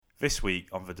This week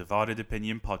on the Divided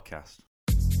Opinion podcast.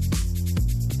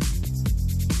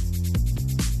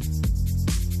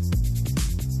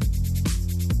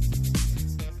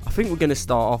 I think we're going to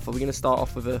start off. Are we going to start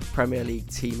off with a Premier League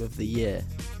Team of the Year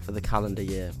for the calendar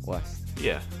year, West?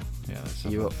 Yeah.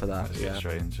 You up for that? Let's get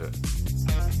straight into it.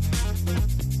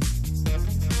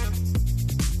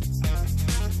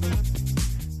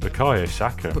 Bukayo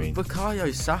Saka.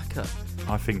 Bukayo Saka.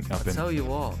 I think I tell you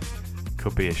what,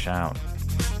 could be a shout.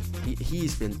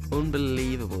 He's been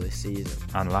unbelievable this season.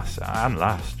 And last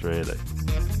really.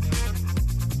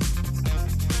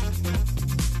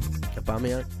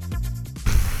 Aubameyang.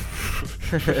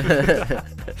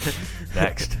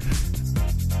 Next.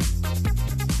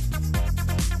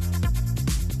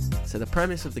 So the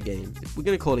premise of the game, we're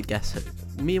going to call it Guess Who.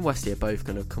 Me and Westy are both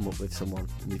going to come up with someone.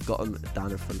 And we've got them down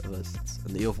in front of us,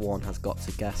 and the other one has got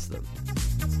to guess them.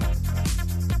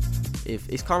 If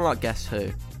it's kind of like Guess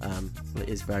Who, it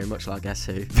is very much like Guess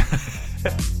Who.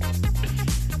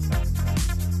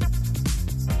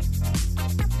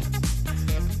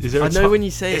 Is there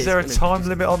Is there a time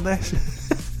limit on this?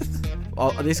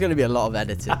 Oh, there's going to be a lot of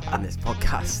editing in this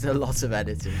podcast. A lot of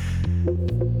editing.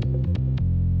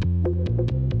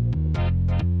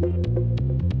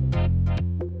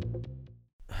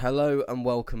 Hello and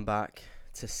welcome back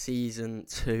to Season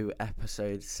 2,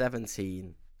 Episode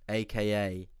 17,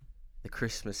 aka the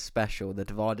Christmas Special, the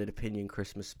Divided Opinion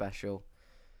Christmas Special.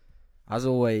 As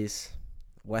always,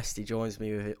 Westy joins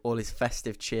me with all his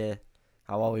festive cheer.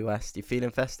 How are we, West? You feeling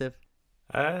festive?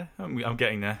 I'm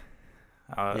getting there.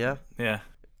 Yeah? Yeah.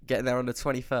 Getting there on the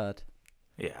 23rd?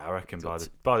 Yeah, I reckon by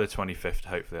the 25th,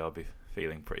 hopefully I'll be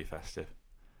feeling pretty festive.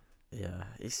 Yeah,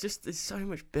 there's so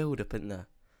much build-up in there.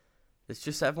 It's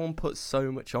just everyone puts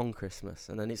so much on Christmas,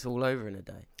 and then it's all over in a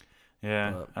day.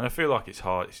 Yeah, and I feel like it's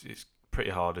hard. It's pretty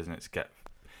hard, isn't it, to get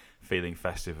feeling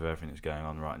festive with everything that's going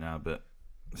on right now. But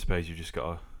I suppose you've just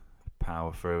got to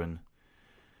power through and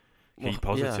keep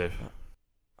positive.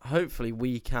 Yeah. Hopefully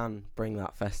we can bring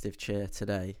that festive cheer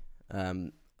today.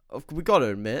 We got to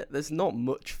admit, there's not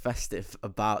much festive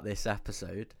about this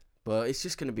episode, but it's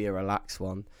just going to be a relaxed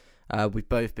one. We've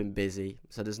both been busy,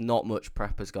 so there's not much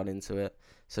prep has gone into it.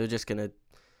 So we're just going to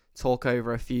talk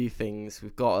over a few things.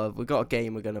 We've got a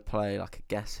game we're going to play, like a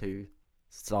Guess Who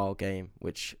style game,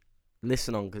 which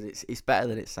listen on because it's better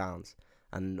than it sounds.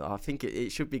 And I think it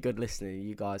should be good listening.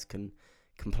 You guys can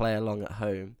play along at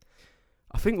home.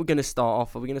 I think we're going to start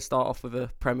off. Are we going to start off with a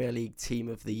Premier League Team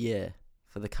of the Year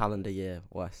for the calendar year,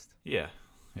 West? Yeah.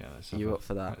 You up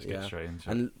for that? Let's get straight into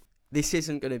it. And this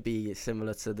isn't going to be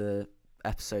similar to the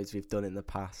episodes we've done in the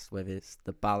past, whether it's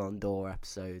the Ballon d'Or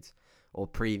episodes or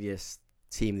previous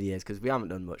Team of the Years, because we haven't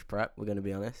done much prep, we're going to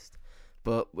be honest.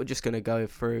 But we're just going to go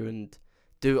through and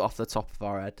do it off the top of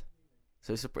our head.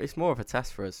 So it's more of a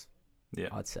test for us, yeah,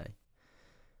 I'd say.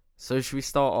 So should we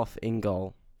start off in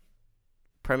goal?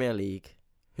 Premier League.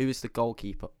 Who is the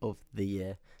goalkeeper of the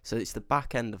year? So it's the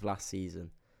back end of last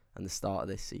season and the start of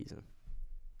this season.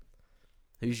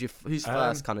 Who's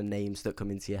first kind of names that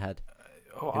come into your head?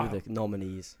 Who are the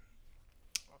nominees?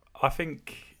 I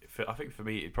think for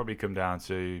me it'd probably come down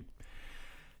to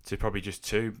probably just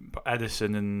two: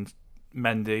 Ederson and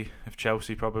Mendy of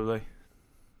Chelsea. Probably.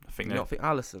 I think. You not think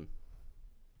Alisson?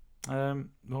 Well,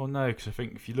 no, because I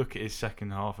think if you look at his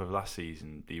second half of last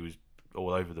season, he was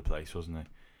all over the place, wasn't he?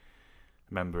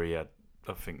 Remember, I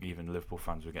think even Liverpool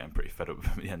fans were getting pretty fed up with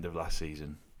him at the end of last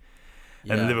season.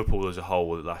 Yeah. And Liverpool as a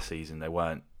whole last season, they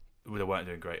weren't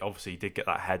doing great. Obviously, he did get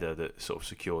that header that sort of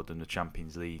secured them the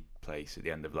Champions League place at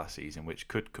the end of last season, which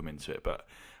could come into it. But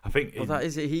I think that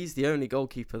is it. He's the only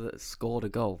goalkeeper that scored a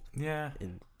goal. Yeah.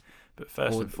 But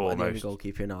first and foremost, the only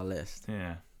goalkeeper in our list.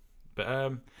 Yeah. But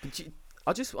I'm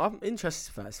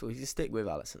interested first. Well, you stick with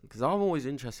Alisson because I'm always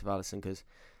interested with Alisson because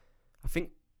I think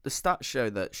the stats show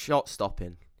that shot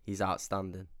stopping, he's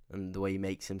outstanding, and the way he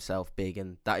makes himself big,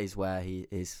 and that is where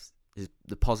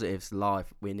the positives lie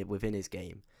within his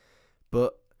game.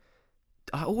 But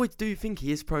I always do think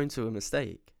he is prone to a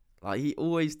mistake. Like he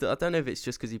always, I don't know if it's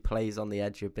just because he plays on the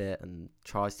edge a bit and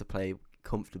tries to play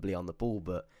comfortably on the ball,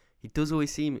 but he does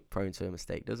always seem prone to a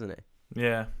mistake, doesn't he?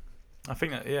 Yeah, I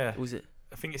think that. Yeah, was it?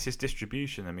 I think it's his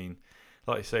distribution. I mean,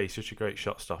 like you say, he's such a great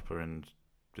shot stopper, and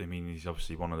I mean, he's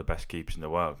obviously one of the best keepers in the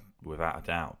world, without a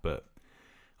doubt. But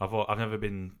I've never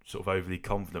been sort of overly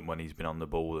confident when he's been on the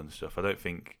ball and stuff. I don't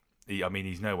think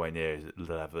he's nowhere near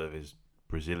the level of his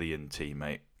Brazilian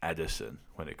teammate Ederson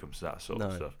when it comes to that sort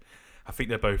of stuff. I think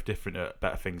they're both different at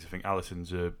better things. I think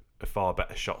Alisson's a far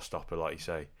better shot stopper, like you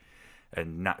say,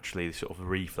 and naturally the sort of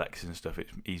reflexes and stuff.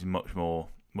 He's much more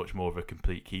of a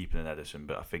complete keeper than Ederson.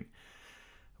 But I think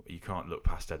you can't look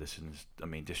past Ederson's. I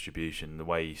mean, distribution, the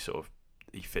way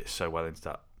he fits so well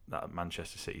into that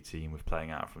Manchester City team with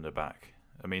playing out from the back.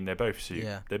 I mean, they both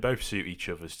suit each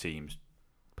other's teams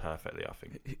perfectly. I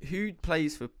think. Who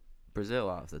plays for Brazil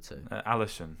out of the two?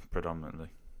 Alisson predominantly.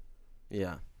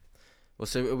 Yeah. Well,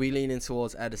 so are we leaning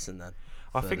towards Ederson then?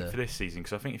 I think for this season,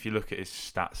 because I think if you look at his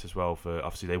stats as well, for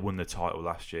obviously they won the title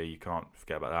last year. You can't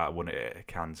forget about that. Won it at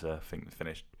Cannes. I think they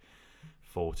finished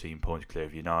 14 points clear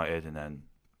of United, and then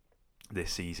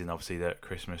this season, obviously, they're at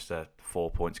Christmas, they're 4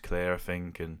 points clear, I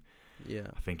think, and yeah,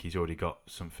 I think he's already got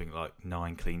something like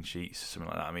 9 clean sheets, something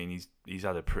like that. I mean, he's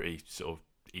had a pretty sort of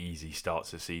easy start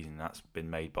to the season. That's been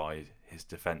made by his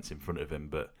defence in front of him,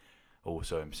 but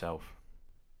also himself.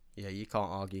 Yeah, you can't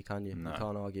argue, can you? No. You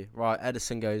can't argue. Right,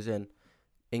 Ederson goes in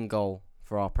goal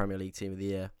for our Premier League Team of the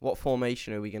Year. What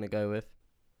formation are we going to go with?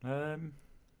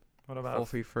 What about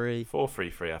 4-3-3?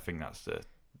 4-3-3. I think that's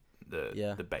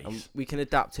the base. We can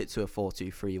adapt it to a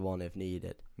 4-2-3-1 if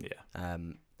needed. Yeah.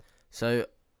 So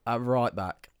at right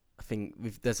back, I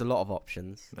think there's a lot of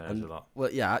options. There's a lot.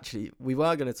 Well, yeah, actually, we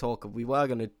were going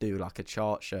to do like a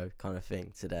chart show kind of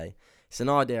thing today. It's an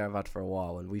idea I've had for a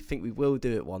while, and we think we will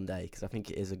do it one day because I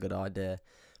think it is a good idea.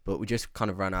 But we just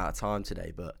kind of ran out of time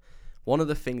today. But one of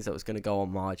the things that was going to go on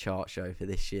my chart show for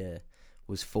this year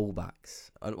was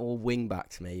fullbacks, or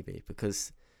wing-backs maybe,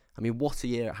 because, I mean, what a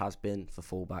year it has been for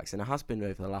fullbacks, and it has been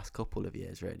over the last couple of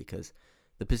years, really, because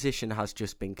the position has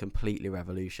just been completely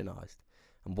revolutionised.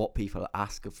 And what people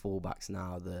ask of fullbacks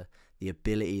now, the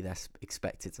ability they're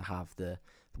expected to have, the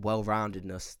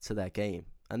well-roundedness to their game.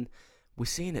 And we're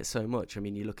seeing it so much. I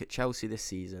mean, you look at Chelsea this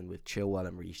season with Chilwell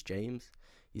and Reece James.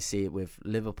 You see it with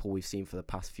Liverpool, we've seen for the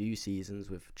past few seasons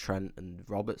with Trent and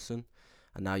Robertson.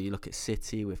 And now you look at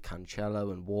City with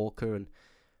Cancelo and Walker. And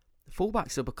the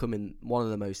fullbacks are becoming one of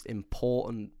the most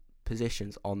important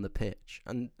positions on the pitch.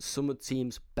 And some of the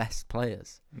team's best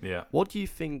players. Yeah. What do you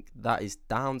think that is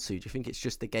down to? Do you think it's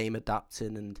just the game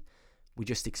adapting and we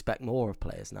just expect more of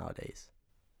players nowadays?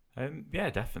 Yeah,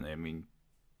 definitely. I mean,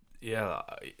 yeah,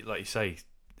 like you say,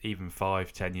 even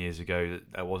 5-10 years ago,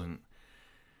 there wasn't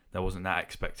that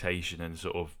expectation and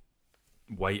sort of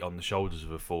weight on the shoulders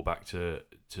of a fullback to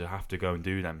have to go and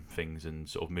do them things and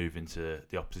sort of move into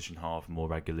the opposition half more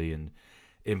regularly and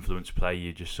influence play. You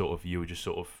were just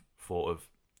sort of thought of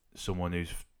someone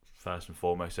who's first and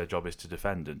foremost their job is to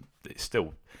defend, and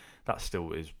that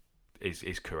still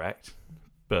is correct.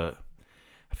 But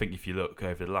I think if you look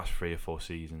over the last 3 or 4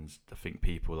 seasons, I think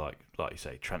people like you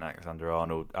say, Trent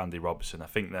Alexander-Arnold, Andy Robertson, I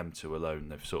think them two alone,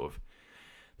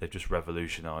 they've just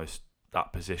revolutionised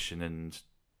that position. And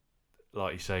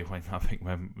like you say,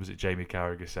 when was it Jamie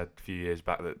Carragher said a few years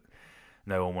back that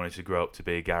no one wanted to grow up to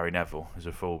be a Gary Neville as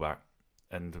a fullback,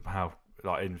 and how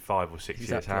like in 5 or 6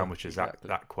 years, how much has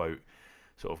that quote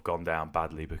sort of gone down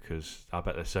badly? Because I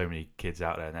bet there's so many kids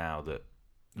out there now that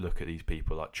look at these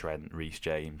people like Trent, Reece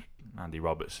James, Andy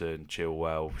Robertson,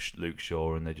 Chilwell, Luke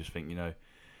Shaw, and they just think,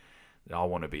 I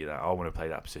want to be that. I want to play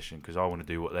that position because I want to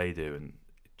do what they do and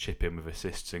chip in with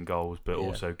assists and goals, but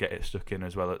also get it stuck in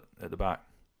as well at the back.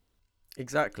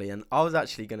 Exactly, and I was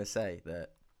actually going to say that.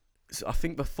 So I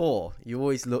think before you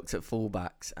always looked at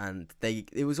fullbacks, and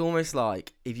it was almost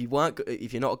like if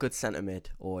you're not a good centre mid,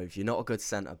 or if you're not a good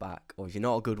centre back, or if you're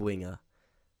not a good winger,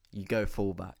 you go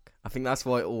fullback. I think that's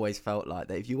why it always felt like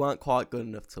that. If you weren't quite good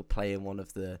enough to play in one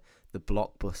of the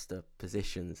blockbuster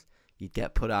positions, you'd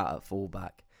get put out at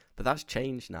fullback. But that's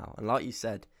changed now, and like you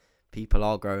said, people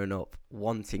are growing up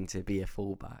wanting to be a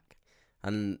fullback,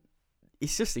 and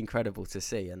it's just incredible to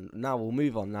see. And now we'll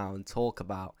move on now and talk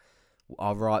about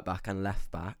our right back and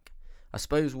left back. I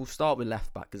suppose we'll start with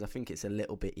left back because I think it's a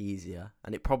little bit easier,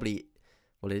 and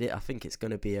I think it's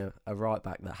going to be a right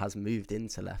back that has moved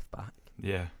into left back.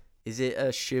 Yeah. Is it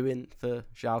a shoe-in for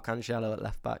João Cancelo at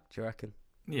left back, do you reckon?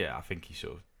 Yeah, I think he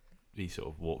sort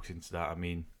of walks into that. I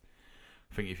mean,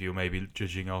 I think if you're maybe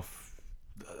judging off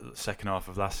the second half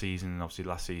of last season, and obviously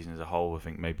last season as a whole, I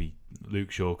think maybe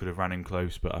Luke Shaw could have ran him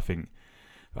close, but I think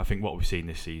what we've seen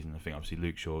this season, I think obviously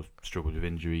Luke Shaw struggled with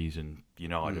injuries, and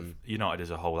United as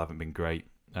a whole haven't been great,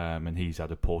 and he's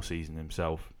had a poor season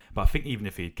himself. But I think even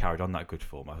if he'd carried on that good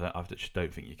form, I just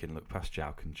don't think you can look past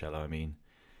João Cancelo. I mean,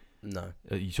 no.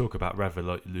 You talk about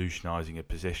revolutionising a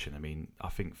position. I mean,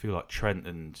 feel like Trent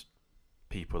and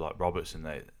people like Robertson,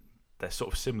 they're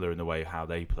sort of similar in the way how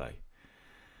they play.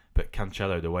 But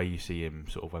Cancelo, the way you see him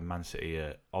sort of when Man City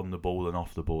are on the ball and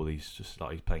off the ball, he's just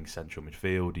like he's playing central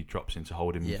midfield. He drops into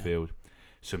holding midfield.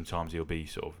 Sometimes he'll be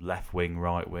sort of left wing,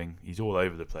 right wing. He's all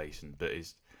over the place, but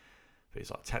his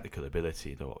like technical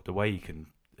ability, the way he can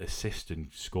assist and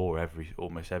score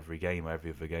almost every game or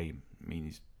every other game. I mean,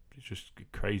 he's just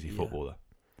a crazy footballer.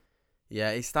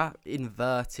 Yeah, it's that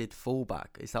inverted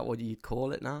fullback. Is that what you'd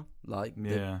call it now? Like,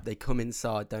 Yeah. they come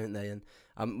inside, don't they? And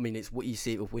I mean, it's what you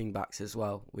see with wing backs as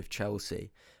well with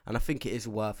Chelsea. And I think it is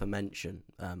worth a mention.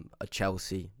 A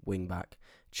Chelsea wing back,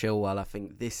 Chilwell. I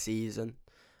think this season,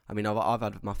 I mean, I've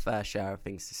had my fair share of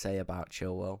things to say about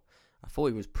Chilwell. I thought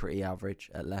he was pretty average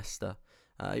at Leicester.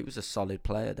 He was a solid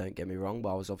player, don't get me wrong,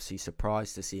 but I was obviously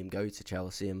surprised to see him go to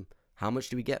Chelsea. And how much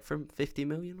did we get from 50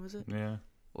 million? Was it? Yeah.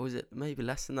 Or was it maybe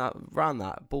less than that? Around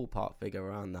that ballpark figure,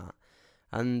 around that.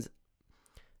 And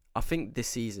I think this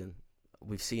season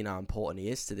we've seen how important he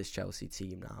is to this Chelsea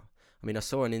team now. I mean, I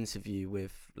saw an interview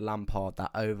with Lampard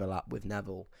that overlapped with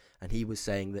Neville, and he was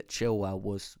saying that Chilwell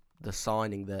was the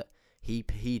signing that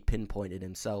he'd pinpointed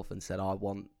himself and said, I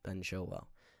want Ben Chilwell.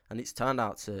 And it's turned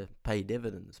out to pay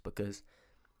dividends because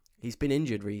he's been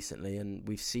injured recently, and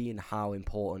we've seen how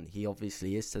important he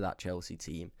obviously is to that Chelsea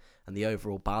team and the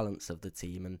overall balance of the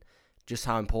team, and just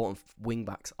how important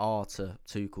wing-backs are to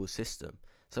Tuchel's system.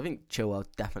 So I think Chilwell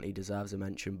definitely deserves a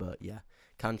mention, but yeah,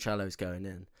 Cancelo's going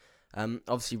in.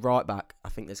 Obviously, right-back, I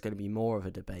think there's going to be more of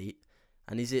a debate.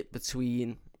 And is it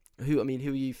between... who are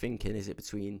you thinking? Is it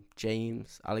between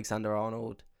James,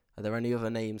 Alexander-Arnold? Are there any other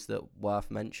names that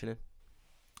worth mentioning?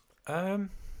 I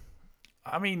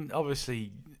mean,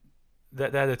 obviously,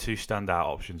 they're the two standout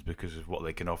options because of what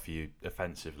they can offer you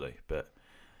offensively. But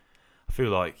I feel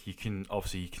like you can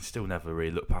still never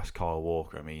really look past Kyle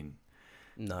Walker. I mean,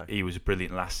 no, he was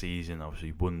brilliant last season.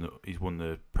 Obviously, he's won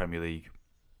the Premier League.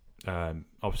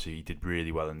 Obviously, he did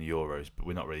really well in the Euros, but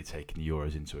we're not really taking the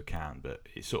Euros into account. But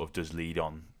it sort of does lead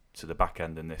on to the back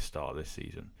end in this start of this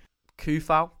season.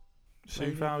 Coufal,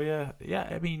 yeah.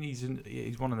 I mean,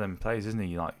 he's one of them players, isn't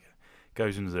he? Like,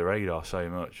 goes under the radar so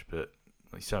much, but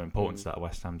he's so important to that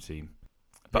West Ham team.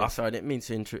 But sorry, I didn't mean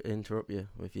to interrupt you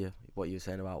with what you were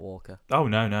saying about Walker. Oh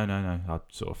no! I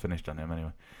sort of finished on him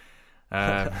anyway.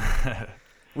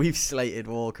 We've slated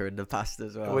Walker in the past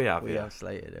as well. We have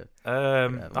slated him.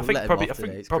 We'll I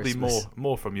think probably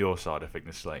more from your side. I think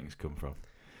the slating's come from.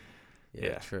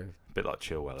 Yeah, true. A bit like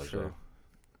Chilwell as well.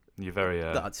 You're very.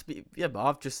 But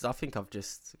I've just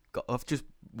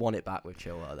won it back with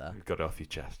Chilwell there. You've got it off your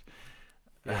chest.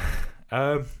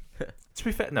 To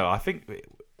be fair, no, I think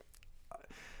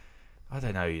I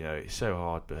don't know. You know, it's so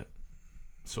hard, but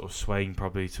sort of swaying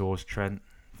probably towards Trent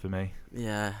for me.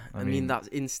 Yeah, I mean that's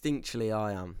instinctually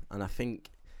I am, and I think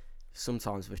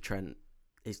sometimes with Trent,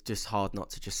 it's just hard not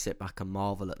to just sit back and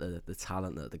marvel at the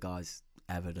talent that the guy's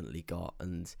evidently got,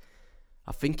 and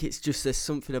I think it's just there's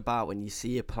something about when you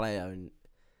see a player and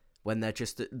when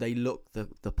they look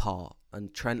the part,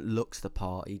 and Trent looks the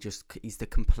part. He's the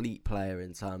complete player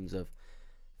in terms of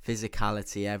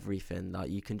physicality, everything. Like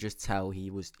you can just tell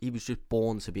he was just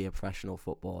born to be a professional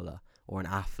footballer or an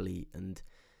athlete, and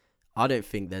I don't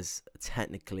think there's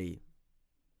technically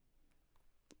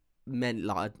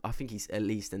I think he's at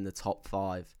least in the top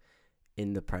 5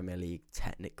 in the Premier League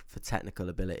for technical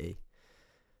ability.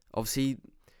 Obviously,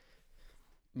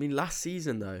 I mean last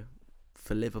season though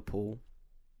for Liverpool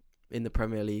in the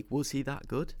Premier League, was he that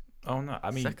good? Oh no,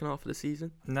 I mean second half of the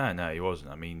season. No, he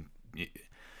wasn't. I mean,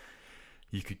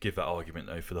 you could give that argument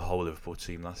though for the whole Liverpool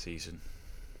team last season.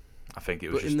 I think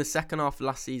it was. But in the second half of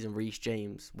last season, Reece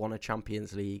James won a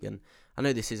Champions League, and I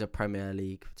know this is a Premier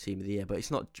League Team of the Year,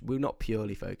 but we're not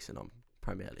purely focusing on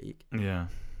Premier League. Yeah.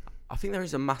 I think there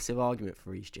is a massive argument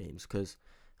for Reece James because,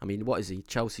 I mean, what is he?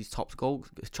 Chelsea's top goal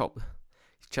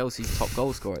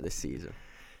scorer this season.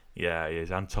 Yeah, he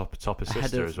is, and top assister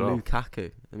ahead of as well.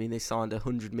 Lukaku. I mean, they signed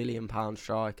 £100 million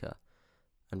striker,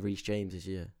 and Reece James is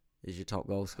your top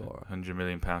goal scorer. £100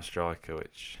 million striker,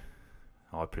 which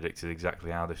I predicted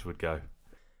exactly how this would go.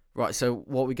 Right, so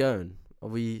what are we going? Are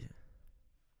we?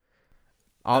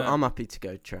 I'm happy to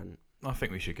go Trent. I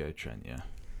think we should go Trent. Yeah.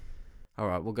 All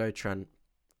right, we'll go Trent.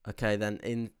 Okay, then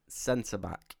in centre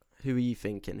back, who are you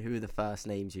thinking? Who are the first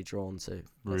names you're drawn to?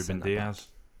 Ruben Diaz.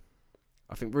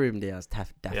 I think Ruben Diaz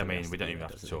definitely. Yeah, I mean, we don't even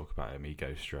have to talk about him. He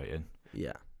goes straight in.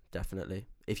 Yeah, definitely.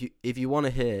 If you want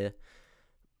to hear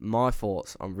my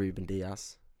thoughts on Ruben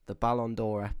Diaz, the Ballon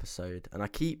d'Or episode, and I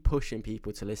keep pushing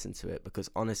people to listen to it because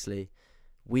honestly,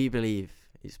 we believe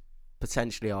it's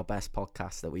potentially our best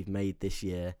podcast that we've made this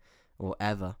year or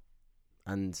ever.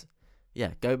 And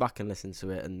yeah, go back and listen to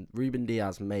it. And Ruben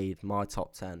Diaz made my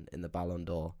top 10 in the Ballon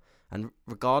d'Or. And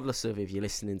regardless of if you're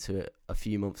listening to it a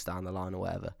few months down the line or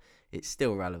whatever, it's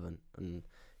still relevant. And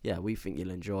yeah, we think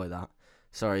you'll enjoy that.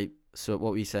 Sorry, so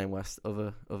what were you saying, West?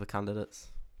 Other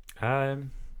candidates?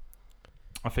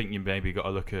 I think you maybe got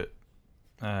to look at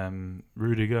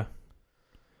Rudiger.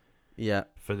 Yeah.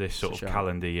 For this sort of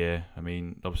calendar year. I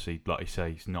mean, obviously, like you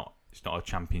say, it's not a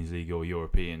Champions League or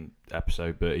European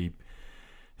episode, but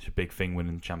it's a big thing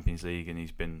winning the Champions League, and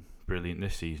he's been brilliant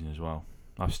this season as well.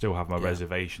 I still have my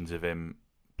reservations of him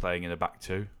playing in a back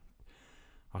two.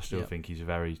 I still think he's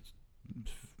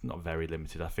not very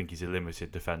limited. I think he's a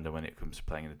limited defender when it comes to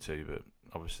playing in the two, but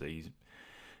obviously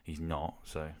he's not.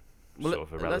 So sort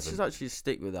of irrelevant. Let's just actually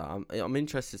stick with that. I'm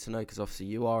interested to know, because obviously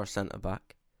you are a centre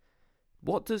back.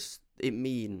 What does it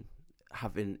mean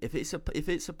having if it's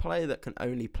a player that can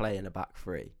only play in a back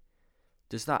three?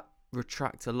 Does that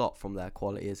retract a lot from their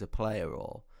quality as a player,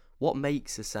 or what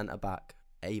makes a centre back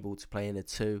able to play in a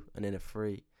two and in a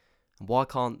three? And why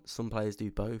can't some players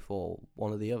do both or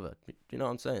one or the other? Do you know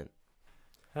what I'm saying?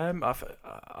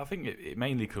 I think it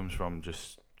mainly comes from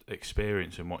just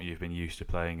experience and what you've been used to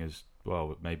playing as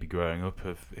well. Maybe growing up,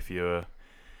 if you're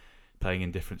playing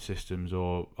in different systems,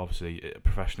 or obviously at a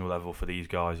professional level for these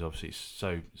guys, obviously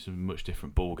it's a much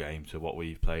different ball game to what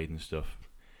we've played and stuff.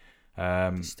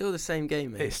 It's still the same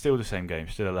game, mate. It's still the same game,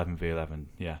 still 11v11.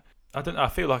 Yeah, I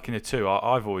feel like in a two,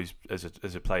 I've always, as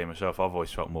a player myself, I've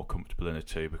always felt more comfortable in a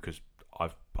two because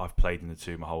I've played in the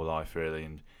two my whole life really,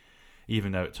 and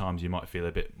even though at times you might feel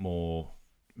a bit more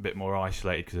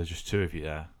isolated because there's just two of you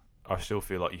there, I still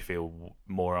feel like you feel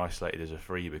more isolated as a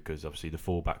three because obviously the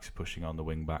full-backs are pushing on the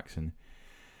wing-backs, and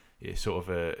it sort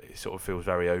of feels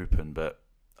very open. But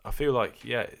I feel like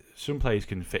some players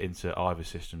can fit into either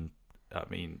system. I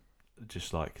mean,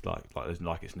 just like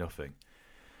it's nothing.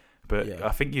 But I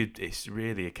think it's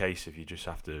really a case of you just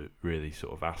have to really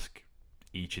sort of ask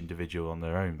each individual on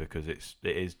their own, because it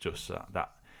is just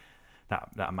that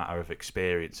matter of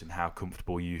experience and how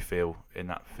comfortable you feel in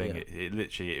that thing. Yeah.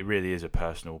 It really is a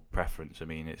personal preference. I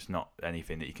mean, it's not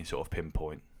anything that you can sort of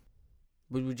pinpoint.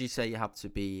 Would you say you have to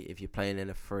be, if you're playing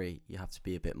in a three, you have to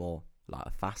be a bit more like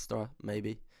a faster,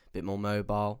 maybe a bit more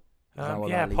mobile?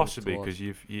 Possibly, because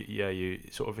you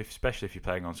sort of, especially if you're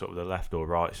playing on sort of the left or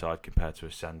right side compared to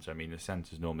a centre. I mean, the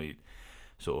centre's normally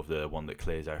sort of the one that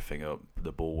clears everything up,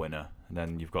 the ball winner, and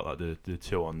then you've got like the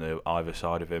two on the either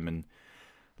side of him, and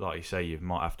like you say, you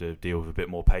might have to deal with a bit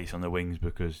more pace on the wings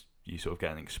because you're sort of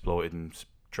getting exploited and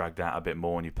dragged out a bit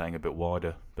more, and you're playing a bit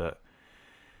wider. But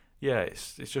yeah,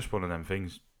 it's just one of them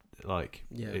things. Like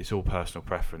it's all personal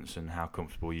preference and how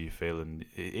comfortable you feel, and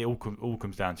it all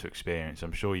comes down to experience.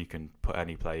 I'm sure you can put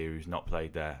any player who's not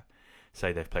played there,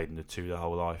 say they've played in the two their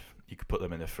whole life, you could put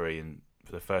them in the three, and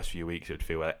for the first few weeks it would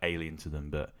feel alien to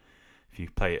them. But if you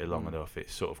play it long enough,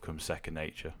 it sort of comes second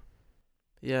nature.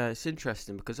 Yeah, it's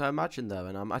interesting because I imagine though,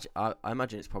 and I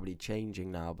imagine it's probably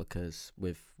changing now because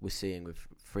we're seeing with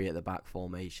three at the back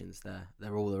formations,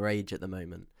 they're all the rage at the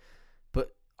moment.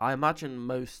 But I imagine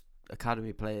most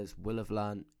academy players will have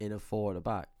learned in a four at the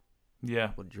back.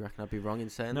 Yeah. What, do you reckon I'd be wrong in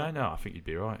saying that? No, I think you'd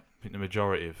be right. I think the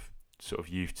majority of sort of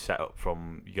youth set up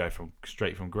you go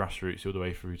straight from grassroots all the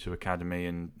way through to academy,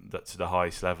 and that's the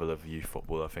highest level of youth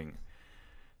football. I think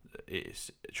it's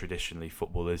traditionally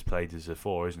football is played as a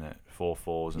four, isn't it?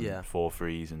 4-4s and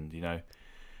 4-3s, and I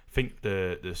think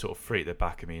the sort of three at the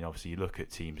back. I mean, obviously you look at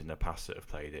teams in the past that have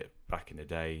played it back in the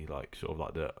day, like sort of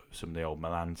like some of the old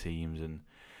Milan teams,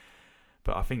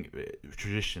 but I think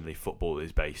traditionally football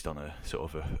is based on a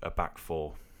sort of a back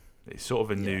four. It's sort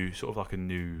of a new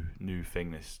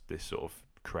thing. This sort of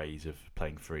craze of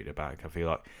playing three at the back. I feel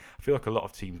like a lot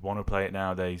of teams want to play it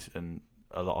nowadays, and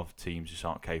a lot of teams just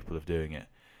aren't capable of doing it.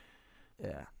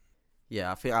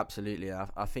 Yeah, I think absolutely.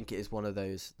 I think it is one of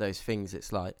those things.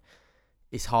 It's like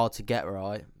it's hard to get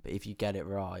right, but if you get it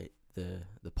right, the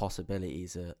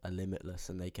possibilities are limitless,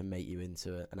 and they can make you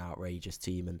into an outrageous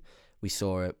team. And we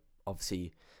saw it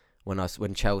obviously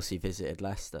when Chelsea visited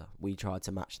Leicester. We tried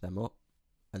to match them up,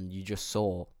 and you just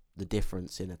saw the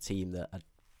difference in a team that had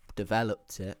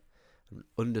developed it,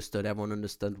 everyone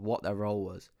understood what their role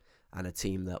was, and a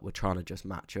team that were trying to just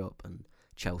match up, and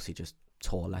Chelsea just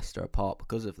tore Leicester apart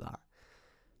because of that.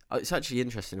 It's actually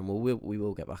interesting, and we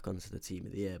will get back onto the team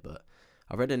of the year, but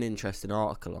I read an interesting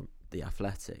article on The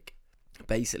Athletic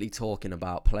basically talking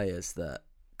about players that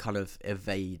kind of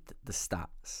evade the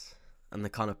stats, and the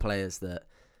kind of players that,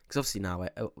 because obviously now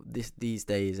these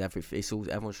days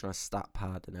everyone's trying to stat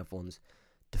pad, and everyone's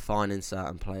defining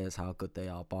certain players how good they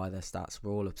are by their stats.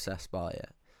 We're all obsessed by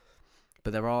it,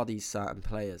 but there are these certain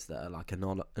players that are like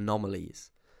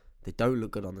anomalies. They don't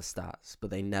look good on the stats, but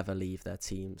they never leave their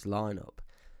team's lineup.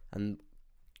 And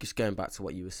just going back to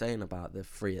what you were saying about the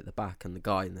three at the back and the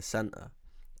guy in the centre,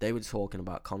 they were talking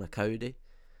about Connor Cody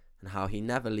and how he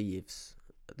never leaves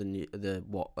the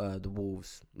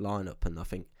Wolves lineup. And I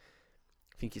think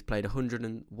he's played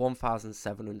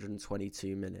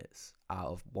 1,722 minutes out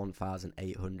of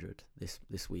 1,800 this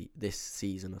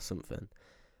season or something.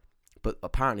 But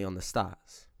apparently on the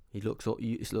stats, it looks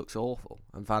awful,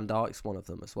 and Van Dijk's one of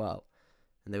them as well.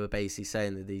 and they were basically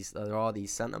saying that there are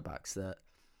these centre backs that,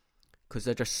 because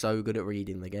they're just so good at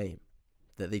reading the game,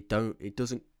 that it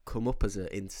doesn't come up as an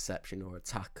interception or a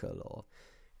tackle, or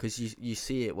because you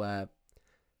see it where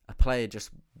a player just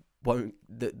won't,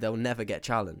 they'll never get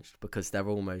challenged because they're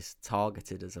almost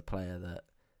targeted as a player that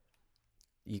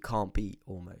you can't beat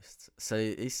almost. So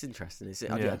it's interesting.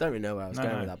 I don't really know where I was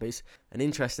going with that, but it's an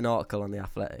interesting article on The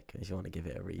Athletic if you want to give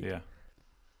it a read. Yeah.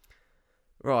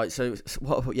 Right, so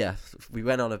we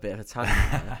went on a bit of a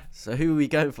tangent there. So who are we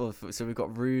going for? So we've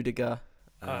got Rudiger.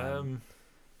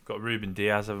 Got Ruben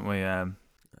Diaz, haven't we? I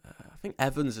think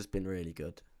Evans has been really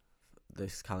good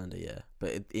this calendar year,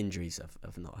 but injuries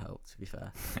have not helped, to be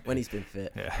fair. When he's been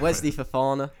fit. Yeah. Wesley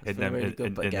Fofana has been really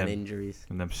good, but again, injuries.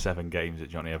 In them 7 games that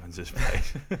Johnny Evans has played.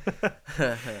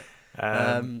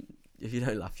 If you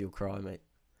don't laugh, you'll cry, mate.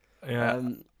 Yeah.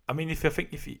 I mean,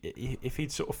 if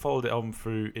he'd sort of followed it on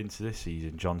through into this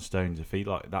season, John Stones,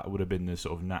 that would have been the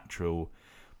sort of natural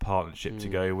partnership to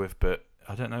go with. But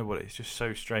I don't know it's just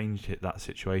so strange that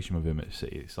situation with him at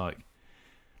City. It's like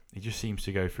he just seems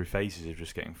to go through phases of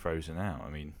just getting frozen out. I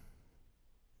mean,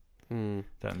 don't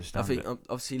understand. I think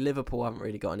obviously Liverpool haven't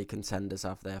really got any contenders,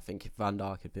 have they? I think if Van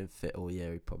Dijk had been fit all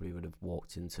year, he probably would have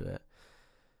walked into it.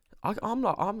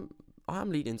 I'm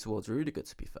leaning towards Rudiger,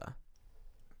 to be fair.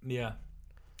 Yeah.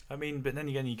 I mean, but then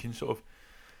again, you can sort of...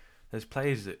 There's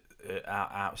players that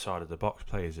outside of the box,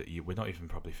 players that we're not even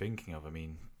probably thinking of. I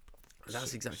mean,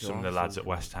 that's exactly some of the lads at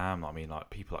West Ham. I mean, like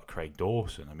people like Craig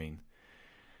Dawson. I mean,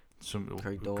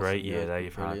 great year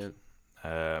they've had.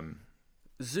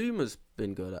 Zuma's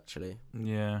been good, actually.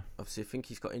 Yeah. Obviously, I think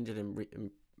he's got injured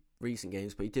in recent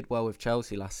games, but he did well with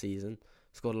Chelsea last season.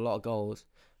 Scored a lot of goals,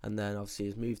 and then obviously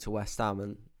he's moved to West Ham,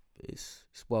 and it's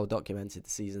well documented the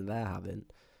season they're having.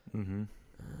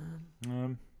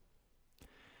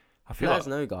 I feel let us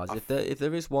know, guys, if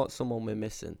there is someone we're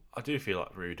missing. I do feel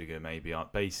like Rudiger maybe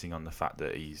basing on the fact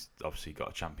that he's obviously got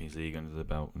a Champions League under the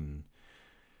belt, and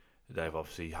they've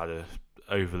obviously had a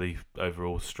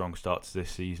overall strong start to this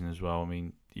season as well. I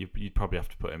mean, you'd probably have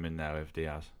to put him in there with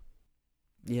Diaz.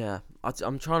 Yeah,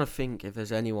 I'm trying to think if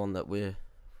there's anyone that we're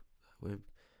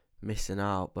missing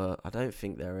out, but I don't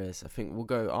think there is. I think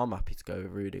I'm happy to go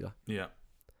with Rudiger. Yeah.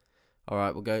 All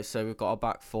right, we'll go. So we've got our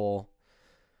back four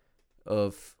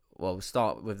we'll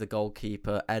start with the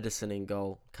goalkeeper, Ederson in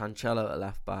goal, Cancelo at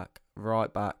left back,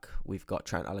 right back, we've got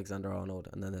Trent Alexander-Arnold,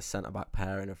 and then the centre-back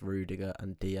pairing of Rudiger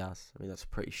and Diaz. I mean, that's a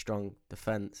pretty strong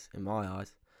defence in my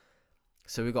eyes.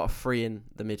 So we've got a 3 in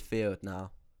the midfield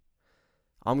now.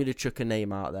 I'm going to chuck a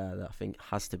name out there that I think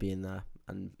has to be in there,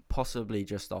 and possibly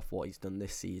just off what he's done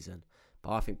this season.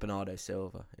 But I think Bernardo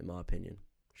Silva, in my opinion,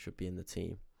 should be in the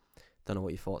team. Don't know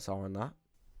what your thoughts are on that.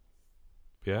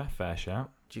 Yeah, fair shout.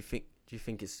 Do you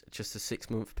think it's just a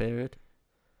 6-month period?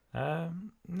 No,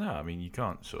 I mean you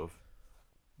can't sort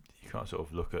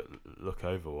of look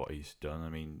over what he's done. I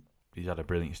mean, he's had a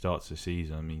brilliant start to the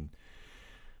season. I mean,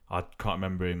 I can't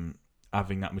remember him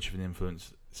having that much of an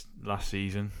influence last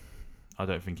season. I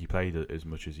don't think he played as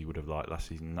much as he would have liked last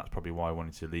season, and that's probably why I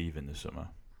wanted to leave in the summer.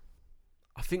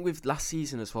 I think with last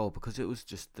season as well, because it was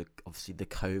just obviously the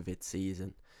COVID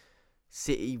season,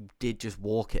 City did just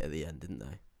walk it at the end, didn't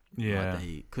they? Yeah.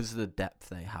 Because of the depth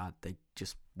they had, they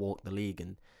just walked the league,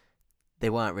 and they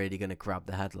weren't really going to grab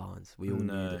the headlines. We all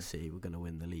knew that City were going to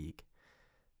win the league.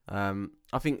 I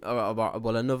think,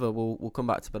 we'll come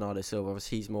back to Bernardo Silva.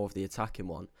 Obviously, he's more of the attacking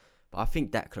one. But I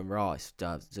think Declan Rice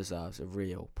deserves a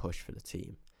real push for the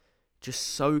team. Just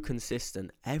so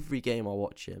consistent. Every game I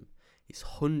watch him, it's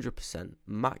 100%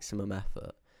 maximum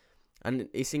effort. And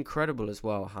it's incredible as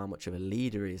well how much of a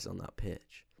leader he is on that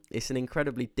pitch. It's an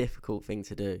incredibly difficult thing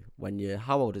to do when you're...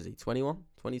 How old is he? 21?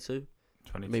 22?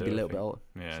 22, maybe a little bit older.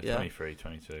 Yeah, 23,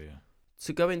 22, yeah.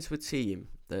 To go into a team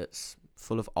that's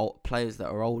full of players that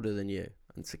are older than you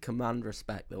and to command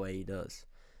respect the way he does.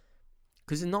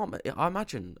 Because I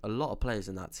imagine a lot of players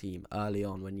in that team early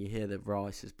on, when you hear that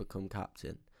Rice has become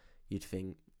captain, you'd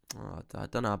think, I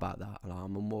don't know about that.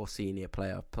 I'm a more senior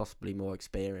player, possibly more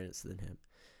experienced than him.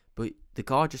 But the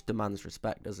guy just demands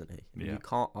respect, doesn't he? Yeah. You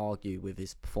can't argue with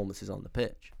his performances on the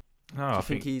pitch. No, I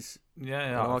think he's an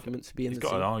argument to be in the team.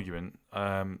 He's got an argument.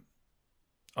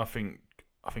 I think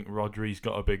Rodri's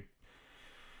got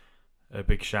a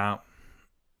big shout.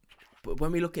 But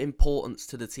when we look at importance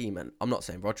to the team, and I'm not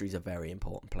saying Rodri's a very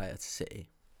important player to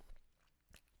City,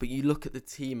 but you look at the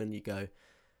team and you go,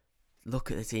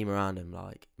 look at the team around him.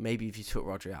 Like, maybe if you took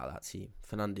Rodri out of that team,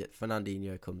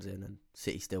 Fernandinho comes in and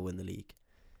City still win the league.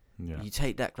 Yeah. You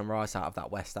take Declan Rice out of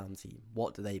that West Ham team,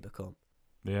 what do they become?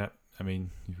 Yeah, I mean,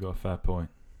 you've got a fair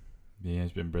point. Yeah,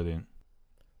 he's been brilliant.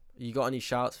 You got any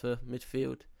shouts for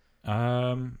midfield?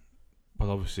 But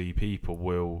obviously, people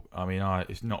will. I mean,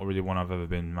 it's not really one I've ever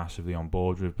been massively on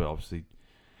board with. But obviously,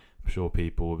 I'm sure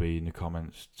people will be in the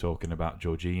comments talking about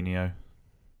Jorginho.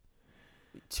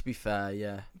 To be fair,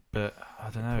 yeah. But I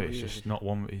don't know. It's just not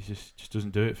one. He just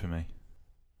doesn't do it for me.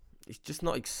 It's just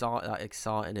not that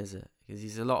exciting, is it? Because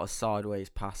he's a lot of sideways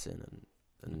passing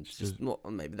and just not.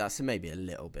 Maybe a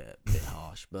little bit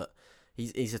harsh, but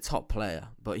he's a top player.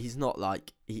 But he's not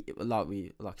like I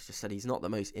just said, he's not the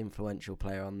most influential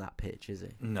player on that pitch, is he?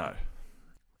 No.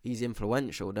 He's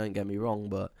influential. Don't get me wrong,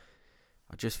 but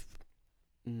I just.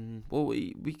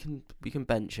 We can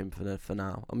bench him for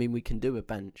now. I mean, we can do a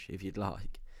bench if you'd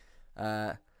like.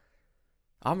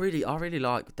 I really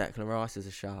like Declan Rice as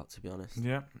a shout, to be honest.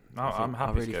 Yeah, I'm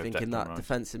happy. I really think in that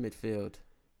defensive midfield.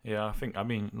 Yeah, I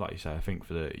mean, like you say, I think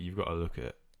you've got to look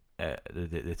at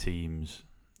the teams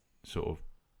sort of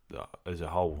as a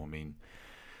whole. I mean,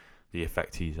 the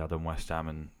effect he's had on West Ham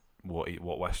and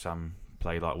what West Ham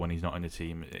play like when he's not in the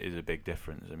team is a big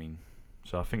difference. I mean,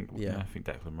 so I think I think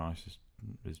Declan Rice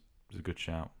is a good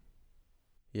shout.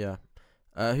 Yeah.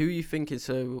 Who are you thinking?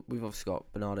 So we've obviously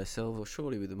got Bernardo Silva.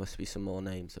 Surely there must be some more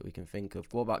names that we can think of.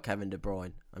 What about Kevin De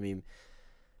Bruyne? I mean,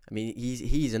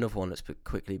 he's another one that's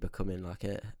quickly becoming like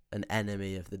an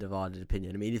enemy of the Divided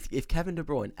Opinion. I mean, if Kevin De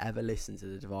Bruyne ever listened to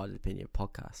the Divided Opinion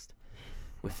podcast,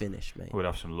 we're finished, mate. We'd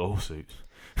have some lawsuits.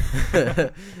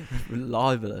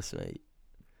 Libelous, mate.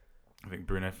 I think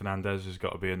Bruno Fernandes has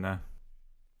got to be in there.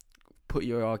 Put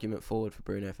your argument forward for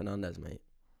Bruno Fernandes, mate.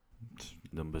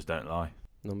 Numbers don't lie.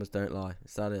 Numbers don't lie.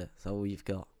 Is that it? Is that all you've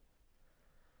got?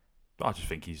 I just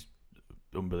think he's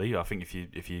unbelievable. I think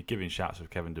if you're giving shouts of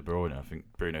Kevin De Bruyne, I think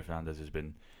Bruno Fernandes has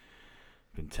been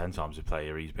 10 times the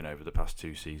player he's been over the past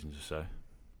 2 seasons or so.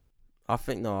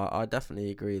 I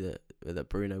definitely agree that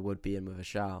Bruno would be in with a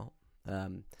shout. I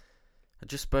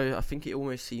think it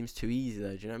almost seems too easy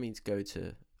though. Do you know what I mean? To go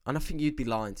to, and I think you'd be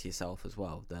lying to yourself as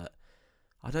well that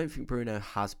I don't think Bruno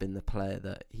has been the player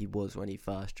that he was when he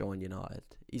first joined United.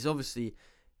 He's obviously,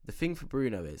 the thing for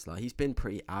Bruno is like he's been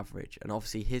pretty average, and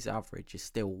obviously his average is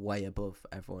still way above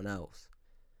everyone else.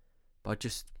 But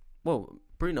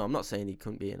Bruno, I'm not saying he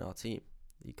couldn't be in our team.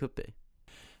 He could be.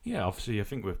 Yeah, obviously I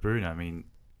think with Bruno, I mean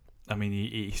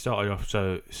he started off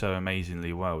so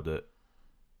amazingly well that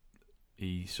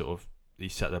he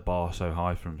set the bar so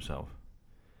high for himself.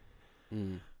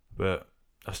 But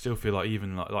I still feel like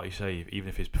even like you say, even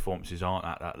if his performances aren't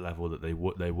at that level that they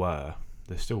were,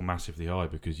 they're still massively high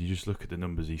because you just look at the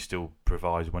numbers he still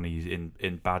provides when he's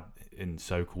in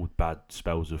so-called bad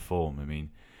spells of form. I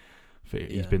mean,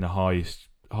 he's been the highest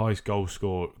goal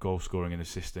scoring and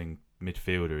assisting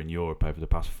midfielder in Europe over the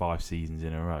past 5 seasons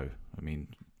in a row. I mean,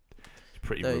 it's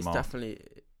pretty remarkable. It's definitely.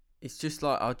 It's just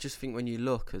like I just think when you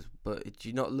look but do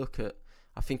you not look at?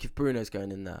 I think if Bruno's going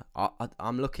in there,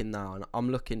 I'm looking now, and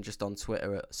I'm looking just on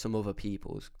Twitter at some other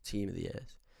people's team of the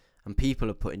years, and people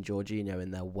are putting Jorginho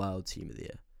in their world team of the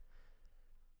year.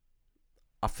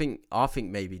 I think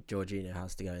maybe Jorginho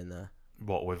has to go in there.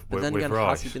 What with but then with again,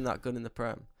 Rice? has he been that good in the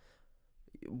Prem?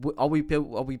 Are we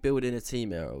building a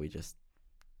team here, or are we just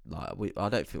like I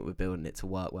don't think we're building it to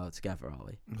work well together, are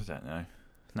we? I don't know.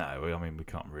 No, we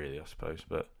can't really, I suppose,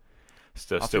 but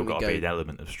still got to be an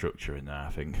element of structure in there, I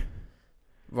think.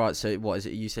 Right, so what is it?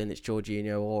 Are you saying it's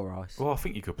Jorginho or Rice? Well, I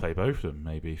think you could play both of them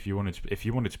maybe if you wanted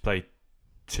to play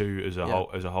 2 as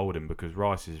a holding, because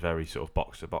Rice is very sort of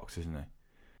box to box, isn't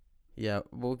he? Yeah,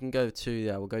 well, we can go 2.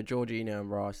 Yeah, we'll go Jorginho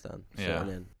and Rice then. Yeah.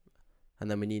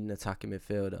 And then we need an attacking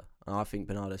midfielder. And I think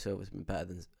Bernardo Silva's been better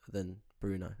than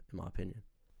Bruno, in my opinion.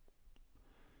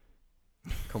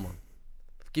 Come on,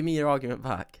 give me your argument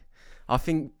back. I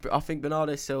think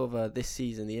Bernardo Silva this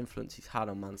season, the influence he's had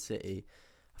on Man City,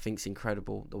 I think it's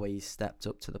incredible the way he's stepped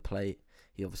up to the plate.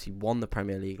 He obviously won the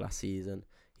Premier League last season.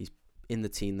 He's in the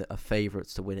team that are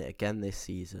favourites to win it again this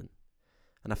season.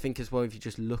 And I think as well, if you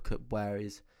just look at where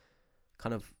his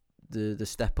kind of the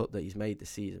step up that he's made this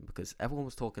season, because everyone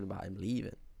was talking about him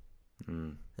leaving.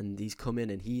 And he's come in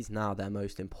and he's now their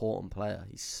most important player.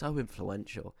 He's so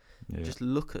influential. Yeah. Just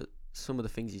look at some of the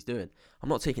things he's doing. I'm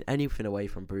not taking anything away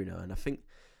from Bruno, and I think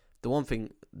the one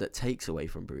thing that takes away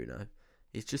from Bruno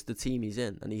is just the team he's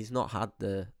in, and he's not had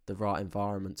the right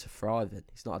environment to thrive in.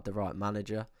 He's not had the right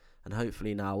manager, and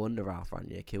hopefully now under Ralf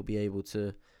Rangnick he'll be able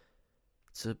to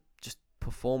just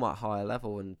perform at a higher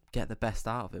level and get the best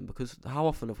out of him. Because how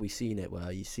often have we seen it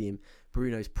where you see him,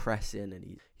 Bruno's pressing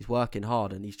and he's working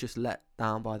hard and he's just let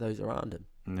down by those around him.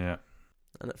 Yeah.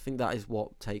 And I think that is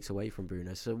what takes away from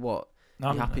Bruno. So what?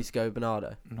 Are you happy to go with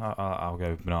Bernardo? No, I'll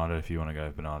go with Bernardo if you want to go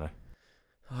with Bernardo.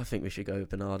 I think we should go with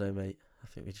Bernardo, mate. I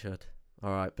think we should.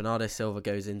 All right, Bernardo Silva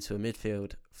goes into a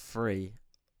midfield 3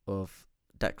 of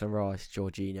Declan Rice,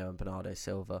 Jorginho, and Bernardo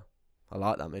Silva. I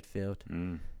like that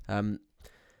midfield.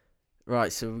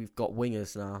 Right, so we've got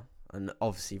wingers now, and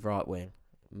obviously right wing,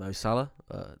 Mo Salah.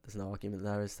 There's no argument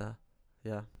there, is there?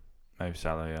 Yeah. Mo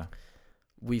Salah, yeah.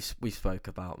 We've spoke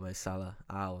about Mo Salah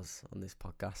hours on this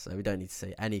podcast, so we don't need to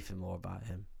say anything more about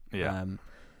him. Yeah.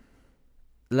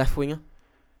 Left winger,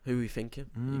 who are we thinking?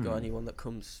 You got anyone that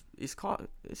comes? It's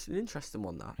an interesting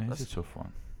one. It's a tough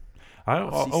one. I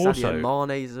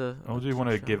do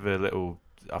want to give a little.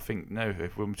 I think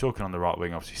if we're talking on the right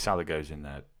wing, obviously Salah goes in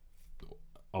there,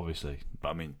 obviously. But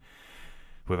I mean,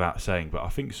 without saying, but I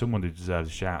think someone who deserves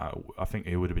a shout out, I think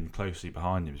who would have been closely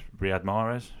behind him is Riyad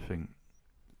Mahrez. I think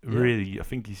I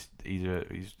think he's a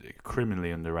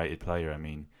criminally underrated player. I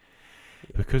mean,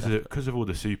 because of all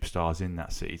the superstars in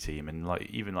that City team, and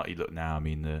even you look now, I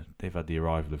mean, they've had the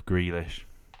arrival of Grealish.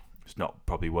 It's not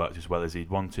probably worked as well as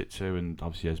he'd want it to, and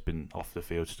obviously there's been off the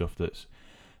field stuff that's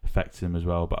affected him as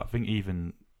well. But I think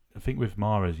with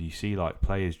Mahrez, you see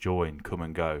players come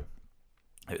and go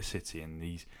at City, and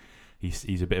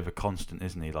he's a bit of a constant,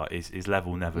 isn't he? His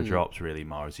level never drops really.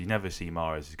 Mahrez, you never see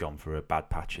Mahrez has gone for a bad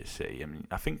patch at City. I mean,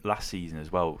 I think last season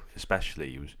as well,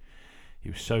 especially he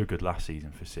was so good last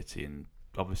season for City, and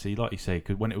obviously, like you say,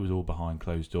 because when it was all behind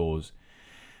closed doors,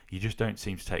 you just don't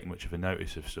seem to take much of a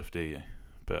notice of stuff, do you?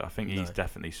 But I think he's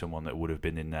definitely someone that would have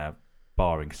been in there,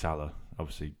 barring Salah.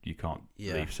 Obviously, you can't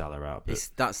leave Salah out. But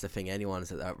that's the thing. Anyone at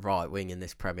that right wing in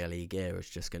this Premier League era is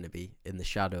just going to be in the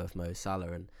shadow of Mo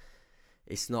Salah, and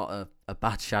it's not a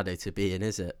bad shadow to be in,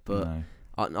 is it? But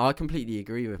no. I completely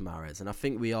agree with Mahrez, and I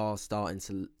think we are starting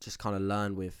to just kind of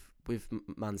learn with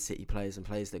Man City players and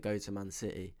players that go to Man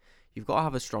City. You've got to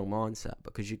have a strong mindset,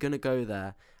 because you're going to go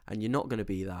there and you're not going to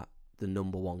be the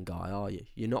number one guy, are you?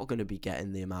 You're not going to be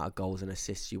getting the amount of goals and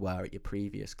assists you were at your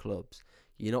previous clubs.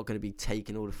 You're not going to be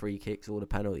taking all the free kicks, all the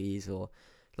penalties, or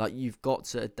you've got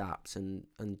to adapt and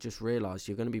just realise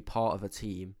you're going to be part of a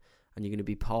team, and you're going to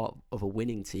be part of a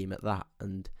winning team at that.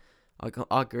 And I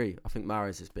agree. I think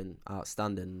Mahrez has been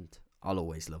outstanding, and I'll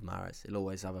always love Mahrez. He'll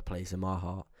always have a place in my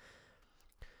heart.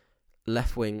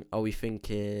 Left wing, are we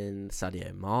thinking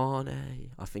Sadio Mane?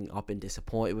 I think I've been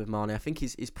disappointed with Mane. I think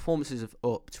his performances have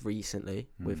upped recently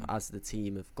as the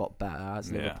team have got better,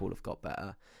 as Liverpool have got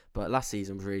better. But last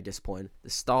season was really disappointing.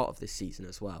 The start of this season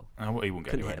as well. He won't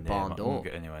get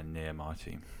anywhere near my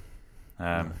team.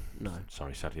 No.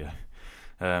 Sorry, Sadio.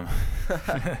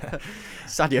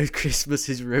 Sadio's Christmas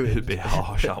is ruined. It'd be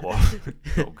harsh, that one.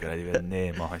 Not get anywhere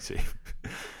near my team.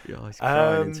 Yeah, he's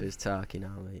crying into his turkey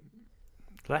now, mate.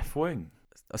 Left wing.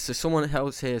 So someone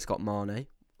else here has got Mane.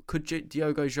 Could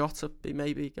Diogo Jota be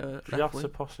maybe left Jota wing?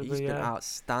 possibly. He's been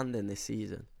outstanding this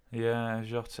season. Yeah,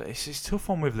 Jota. It's a tough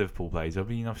one with Liverpool players. I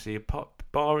mean, obviously,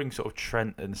 barring sort of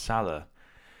Trent and Salah,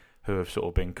 who have sort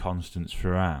of been constants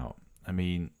throughout. I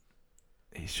mean,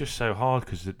 it's just so hard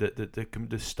because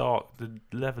the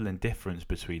level and difference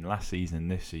between last season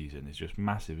and this season is just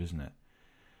massive, isn't it?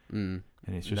 And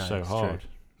it's just so hard. True.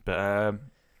 But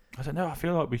I don't know. I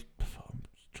feel like I'm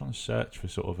trying to search for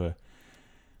sort of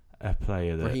a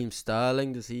player that. Raheem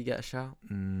Sterling, does he get a shout?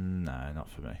 No, not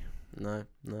for me. No.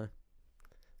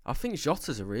 I think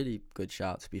Jota's a really good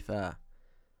shout, to be fair.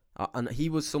 And he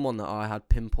was someone that I had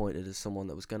pinpointed as someone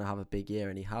that was going to have a big year,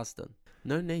 and he has done.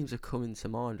 No names are coming to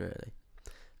mind, really.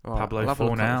 Right, Pablo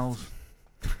Fornals.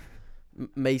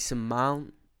 Mason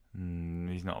Mount.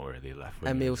 He's not really left wing.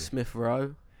 Emile Smith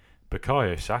Rowe.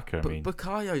 Bukayo Saka.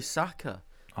 Bukayo Saka.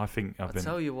 I think I'll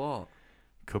tell you what.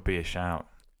 Could be a shout.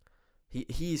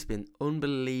 He's been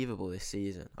unbelievable this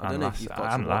season. I don't know if you've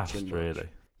got to watch him much. Really.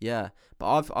 Yeah,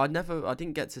 but I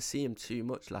didn't get to see him too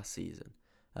much last season.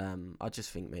 I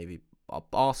just think maybe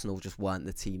Arsenal just weren't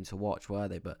the team to watch, were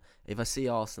they? But if I see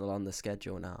Arsenal on the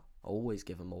schedule now, I'll always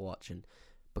give them a watch. And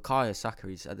Bukayo Saka,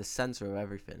 he's at the centre of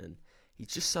everything, and he's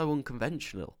just so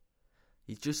unconventional.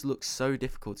 He just looks so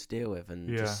difficult to deal with,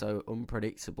 and just so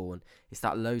unpredictable. And it's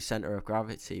that low centre of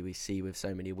gravity we see with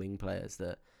so many wing players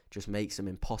that just makes him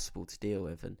impossible to deal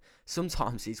with. And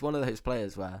sometimes he's one of those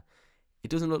players where it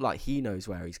doesn't look like he knows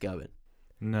where he's going.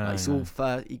 No,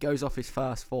 he goes off his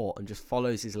first thought and just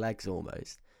follows his legs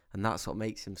almost, and that's what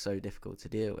makes him so difficult to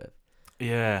deal with.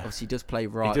 Yeah, obviously he does play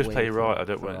right. He does play right. I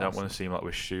don't want to seem like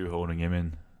we're shoehorning him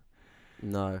in.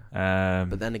 No,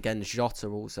 but then again, Jota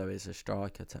also is a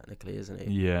striker technically, isn't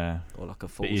he? Yeah, or like a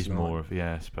false nine. He's nine. more of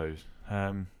I suppose.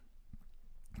 I'm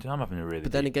having a really.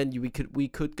 But then again, we could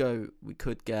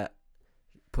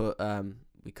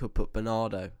put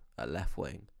Bernardo at left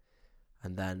wing,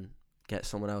 and then get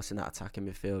someone else in that attacking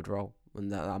midfield role,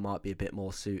 and that might be a bit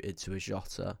more suited to a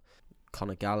Jota.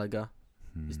 Conor Gallagher,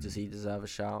 does he deserve a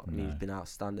shout? I mean, he's been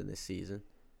outstanding this season.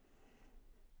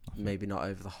 Maybe not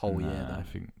over the whole year though. I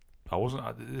think I wasn't.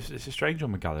 It's a strange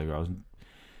one with Gallagher.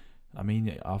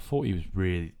 I thought he was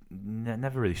really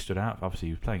never really stood out. Obviously,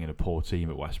 he was playing in a poor team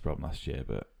at West Brom last year,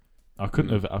 but I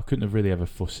couldn't have really ever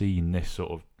foreseen this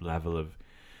sort of level of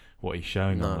what he's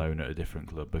showing on loan at a different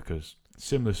club, because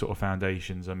similar sort of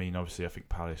foundations. I mean, obviously, I think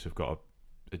Palace have got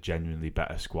a genuinely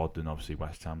better squad than obviously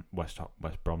West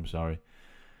Brom. Sorry.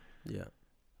 Yeah.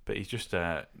 But he's just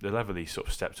the level he's sort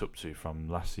of stepped up to from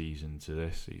last season to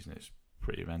this season. It's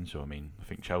pretty mental. I mean, I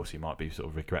think Chelsea might be sort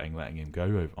of regretting letting him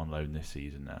go on loan this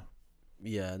season now.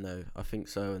 Yeah, no, I think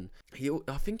so. And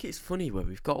I think it's funny where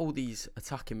we've got all these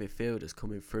attacking midfielders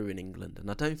coming through in England, and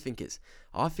I think it's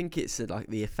like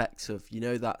the effects of,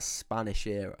 that Spanish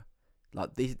era.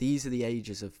 Like these are the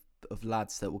ages of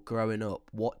lads that were growing up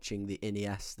watching the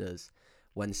Iniestas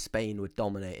when Spain were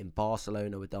dominating,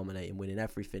 Barcelona were dominating, winning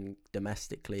everything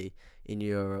domestically in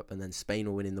Europe, and then Spain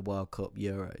were winning the World Cup,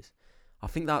 Euros. I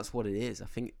think that's what it is. I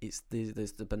think it's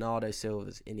there's the Bernardo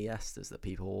Silvas, Iniestas that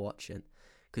people are watching.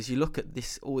 Because you look at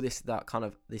this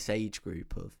age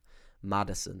group of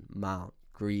Maddison, Mount,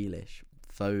 Grealish,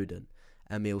 Foden,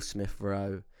 Emile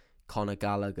Smith-Rowe, Conor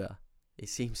Gallagher. It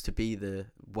seems to be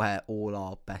where all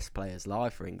our best players lie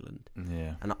for England.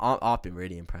 Yeah. And I've been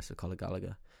really impressed with Conor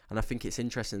Gallagher. And I think it's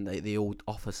interesting that they all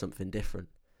offer something different.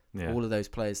 Yeah. All of those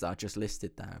players that I just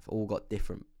listed there have all got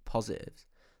different positives.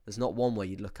 There's not one where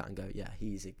you'd look at and go, yeah,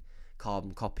 he's a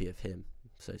carbon copy of him,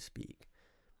 so to speak.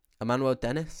 Emmanuel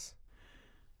Dennis.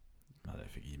 I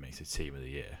don't think he makes a team of the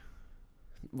year.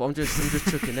 Well, I'm just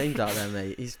chucking names out there,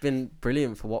 mate. He's been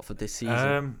brilliant for Watford this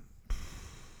season.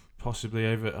 Possibly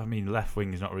over. I mean, left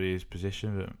wing is not really his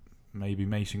position, but maybe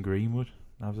Mason Greenwood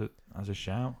as a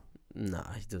shout.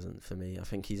 Nah, he doesn't for me. I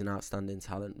think he's an outstanding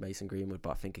talent, Mason Greenwood, but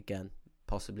I think again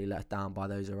possibly let down by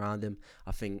those around him.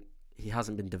 I think he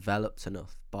hasn't been developed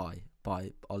enough by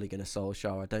Ole Gunnar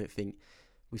Solskjaer. I don't think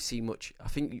we see much. I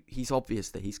think he's obvious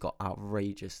that he's got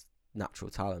outrageous natural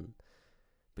talent.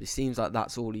 But it seems like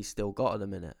that's all he's still got at the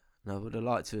minute. And I would have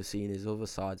liked to have seen his other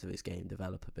sides of his game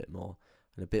develop a bit more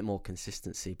and a bit more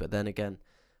consistency. But then again,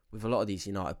 with a lot of these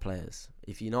United players,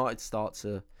 if United start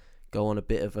to go on a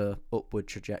bit of a upward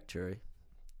trajectory,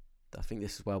 I think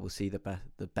this is where we'll see the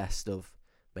best of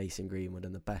Mason Greenwood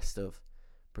and the best of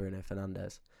Bruno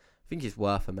Fernandes. I think he's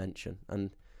worth a mention.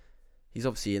 And he's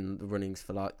obviously in the runnings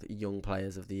for like the young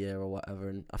players of the year or whatever.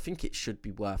 And I think it should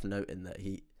be worth noting that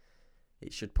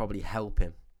it should probably help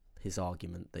him, his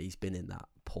argument that he's been in that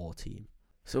poor team.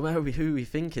 So who are we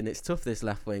thinking? It's tough, this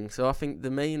left wing. So I think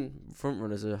the main front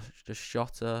runners are just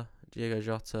Diego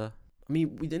Jota. I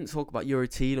mean, we didn't talk about Youri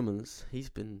Tielemans. He's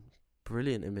been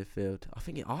brilliant in midfield. I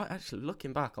think, actually,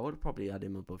 looking back, I would have probably had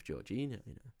him above Jorginho,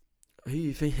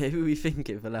 Who are we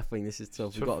thinking for left wing? This is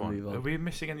tough. We've got to move on. Are we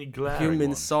missing any glaring Heung-min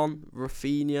ones? Son,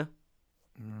 Rafinha.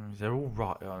 They're all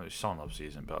right. Son obviously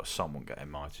isn't, but Son won't get in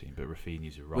my team. But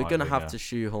Rafinha's a right. We're going to have to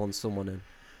shoehorn someone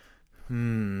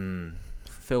in.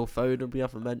 Phil Foden, we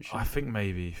haven't mentioned. I think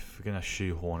maybe if we're going to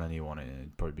shoehorn anyone in,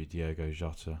 it'd probably be Diego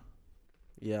Jota.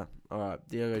 Yeah, alright.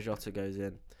 Diego Jota goes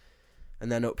in.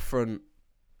 And then up front,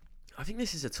 I think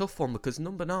this is a tough one because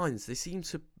number 9s, they seem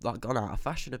to have gone out of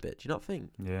fashion a bit. Do you not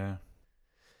think? Yeah.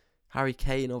 Harry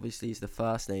Kane obviously is the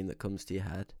first name that comes to your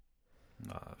head.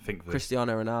 I think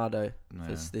Cristiano Ronaldo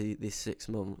for these 6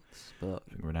 months, but I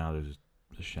think Ronaldo's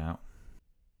a shout.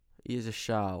 He is a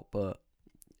shout, but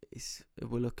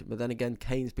we're looking. But then again,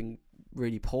 Kane's been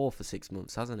really poor for 6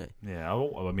 months, hasn't he? Yeah,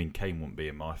 I mean, Kane wouldn't be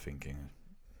in my thinking,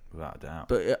 without a doubt.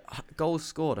 But goals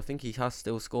scored, I think he has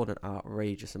still scored an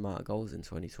outrageous amount of goals in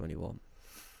 2021.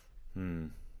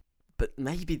 But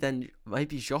maybe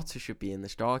Jota should be in the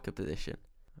striker position.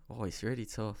 Oh, it's really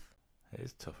tough. It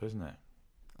is tough, isn't it?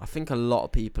 I think a lot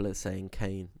of people are saying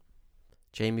Kane.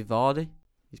 Jamie Vardy,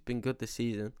 he's been good this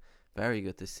season. Very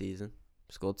good this season.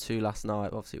 Scored 2 last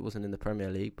night. Obviously, it wasn't in the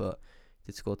Premier League, but he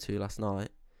did score 2 last night.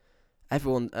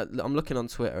 Everyone, I'm looking on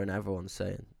Twitter and everyone's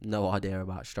saying no idea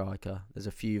about striker. There's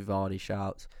a few Vardy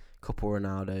shouts, a couple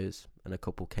Ronaldos, and a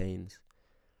couple Kanes.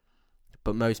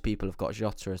 But most people have got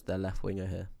Jota as their left winger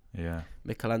here. Yeah.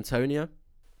 Mikel Antonio.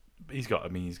 He's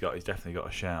definitely got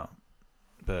a shout.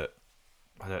 But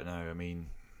I don't know. I mean,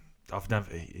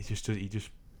 he just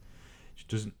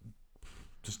doesn't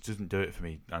do it for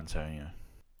me, Antonio.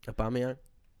 Aubameyang.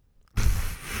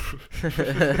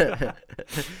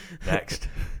 Next.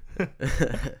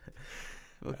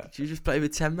 Well, could you just play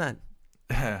with 10 men?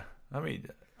 Yeah, I mean,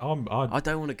 I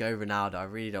don't want to go Ronaldo. I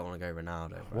really don't want to go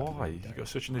Ronaldo. Why? You've got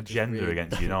such an agenda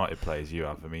against United players. You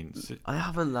have. I mean, I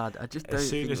haven't, lad. I just don't. As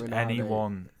soon think as Ronaldo...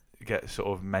 anyone gets sort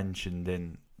of mentioned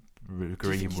in Do you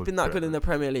Greenwood. think he's been that good in the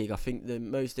Premier League? I think the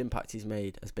most impact he's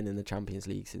made has been in the Champions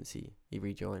League since he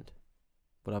rejoined.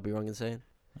 Would I be wrong in saying?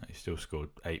 He still scored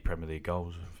 8 Premier League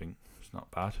goals. I think it's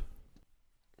not bad.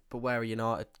 But where are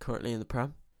United currently in the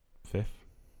Prem? 5th,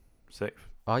 6th.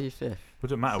 Are you 5th?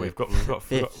 Doesn't matter. Sixth. We've got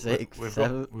Fifth, sixth,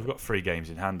 seventh. we've got 3 games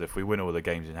in hand. If we win all the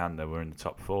games in hand, then we're in the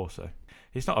top 4. So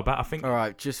it's not about. I think. All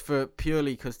right, just for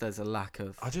purely because there's a lack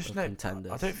of. I just of know.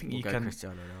 contenders. I don't think you go can.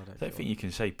 Cristiano Ronaldo, I don't think you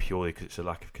can say purely because it's a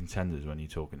lack of contenders when you're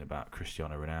talking about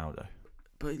Cristiano Ronaldo.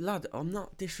 But lad, I'm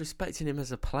not disrespecting him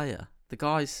as a player. The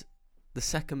guy's the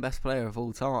second best player of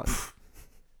all time.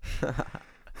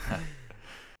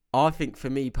 I think for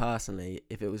me personally,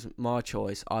 if it was my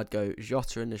choice, I'd go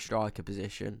Jota in the striker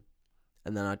position,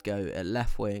 and then I'd go at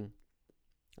left wing.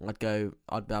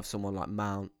 I'd have someone like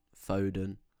Mount,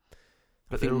 Foden.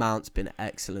 But I think Mount's been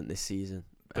excellent this season.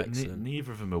 But Excellent.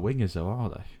 neither of them are wingers, though, are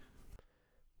they?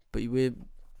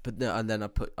 And then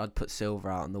I'd put Silva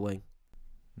out on the wing.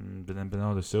 But then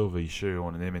Bernardo Silva, you sure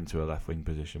wanted him into a left wing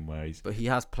position where he's. But he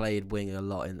has played winger a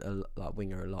lot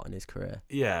in his career.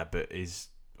 Yeah, but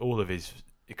all of his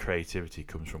creativity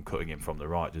comes from cutting him from the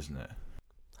right, doesn't it?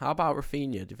 How about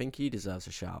Rafinha? Do you think he deserves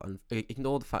a shout? And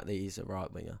ignore the fact that he's a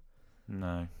right winger.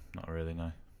 No, not really.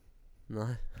 No. No.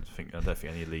 I don't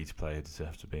think any Leeds player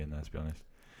deserves to be in there. To be honest.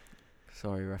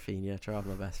 Sorry, Rafinha. Try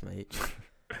my best, mate.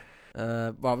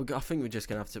 Well, I think we're just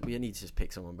gonna have to. We need to just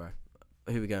pick someone, bro.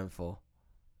 Who are we going for?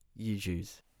 You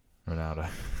choose. Ronaldo.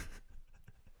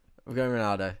 We're going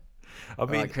Ronaldo. I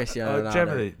mean, Cristiano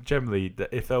Ronaldo. Generally,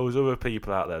 if there was other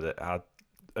people out there that had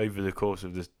over the course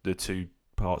of the 2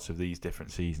 parts of these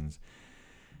different seasons,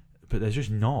 but there's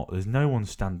just not. There's no one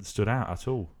stood out at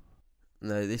all.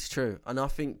 No, it's true, and I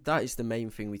think that is the main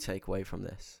thing we take away from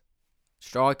this.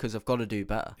 Strikers have got to do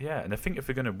better. Yeah, and I think if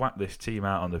we're going to whack this team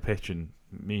out on the pitch and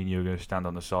me and you are going to stand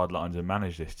on the sidelines and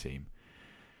manage this team,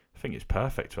 I think it's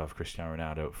perfect to have Cristiano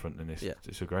Ronaldo up front in this. Yeah.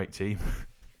 It's a great team.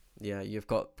 Yeah, you've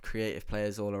got creative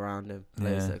players all around him,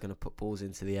 players that are going to put balls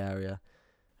into the area.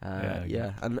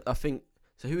 And I think,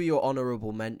 so who are your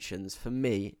honourable mentions? For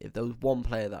me, if there was one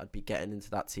player that I'd be getting into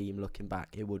that team looking back,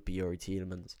 it would be Youri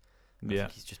Tielemans. I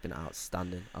think he's just been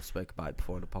outstanding. I've spoken about it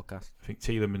before in the podcast. I think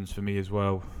Tielemans for me as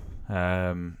well.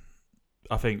 I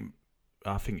think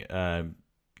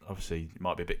obviously it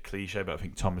might be a bit cliche, but I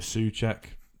think Thomas Souček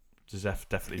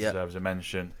definitely deserves a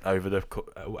mention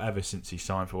ever since he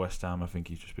signed for West Ham. I think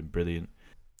he's just been brilliant.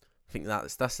 I think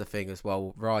that's the thing as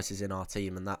well. Rice is in our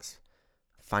team, and that's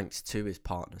thanks to his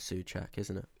partner Souček,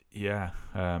 isn't it? Yeah,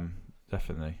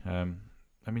 definitely. I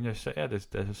mean, there's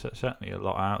certainly a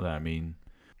lot out there. I mean,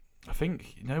 I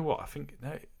think I was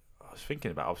thinking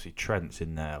about obviously Trent's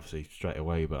in there obviously straight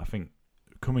away, but I think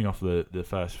coming off the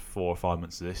first 4 or 5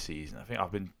 months of this season, I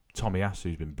think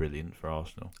Tomiyasu's been brilliant for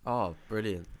Arsenal. Oh,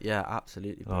 brilliant! Yeah,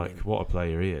 absolutely brilliant. Like what a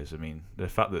player he is. I mean, the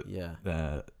fact that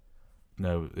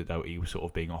that he was sort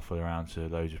of being offered around to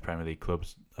loads of Premier League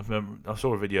clubs. I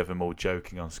saw a video of them all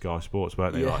joking on Sky Sports,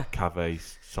 weren't they? Like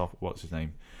Cave, what's his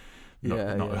name?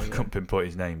 I can't pinpoint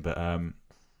his name, but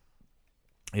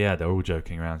they're all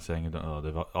joking around saying,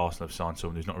 Arsenal have signed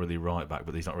someone who's not really right back,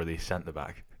 but he's not really a centre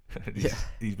back.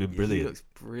 He's been brilliant. He looks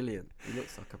brilliant. He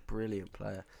looks like a brilliant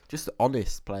player. Just an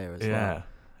honest player as well.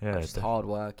 Yeah, just hard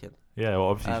working. Yeah, well,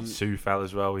 obviously Soufal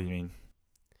as well. You mean?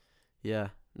 Yeah.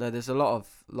 No, there's a lot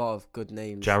of good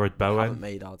names. Jared Bowen haven't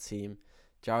made our team.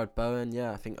 Jared Bowen,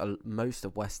 I think most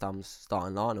of West Ham's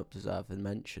starting lineup deserve a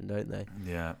mention, don't they?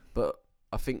 Yeah. But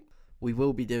I think we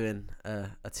will be doing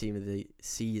a team of the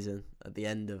season at the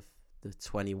end of the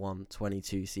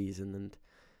 21-22 season, and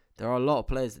there are a lot of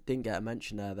players that didn't get a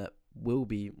mention there that will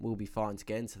be fine to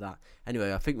get into that.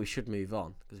 Anyway, I think we should move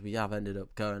on because we have ended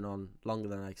up going on longer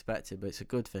than I expected, but it's a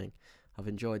good thing. I've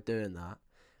enjoyed doing that.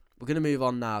 We're going to move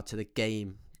on now to the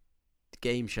game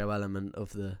show element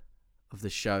of the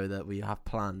show that we have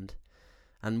planned,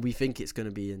 and we think it's going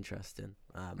to be interesting.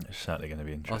 It's certainly going to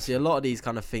be interesting. Obviously, a lot of these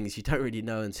kind of things you don't really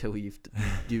know until you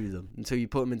do them, until you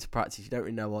put them into practice. You don't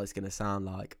really know what it's going to sound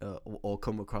like or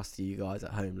come across to you guys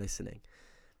at home listening.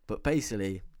 But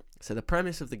basically, so the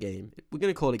premise of the game, we're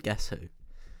going to call it Guess Who.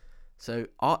 So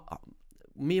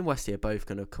me and Westy are both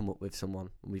going to come up with someone,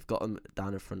 and we've got them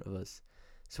down in front of us.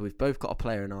 So we've both got a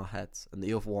player in our heads, and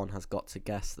the other one has got to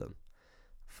guess them.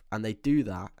 And they do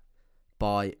that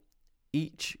by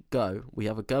we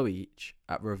have a go each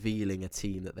at revealing a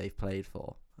team that they've played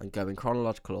for, and go in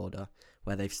chronological order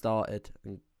where they've started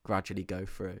and gradually go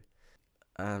through.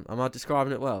 Am I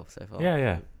describing it well so far?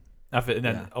 Yeah. And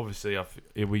then obviously, are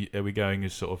we going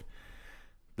as sort of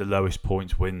the lowest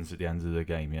points wins at the end of the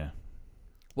game? Yeah.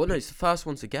 Well, no, it's the first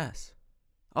one to guess.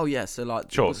 Oh yeah, so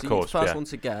like, Sure, so of course. first Yeah. one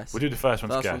to guess. We'll do the first one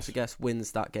to First guess. one to guess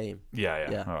wins that game.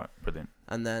 Yeah. Yeah. All right, brilliant.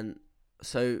 And then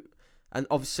and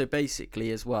obviously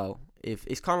basically as well, if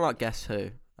it's kind of like Guess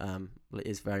Who, it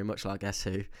is very much like Guess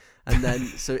Who. And then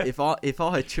so if I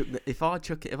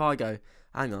go,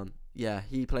 hang on, yeah,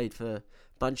 he played for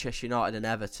Manchester United and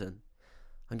Everton,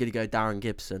 I'm gonna go Darren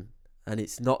Gibson, and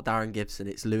it's not Darren Gibson,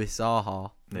 it's Louis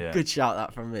Zaha. Yeah. Good shout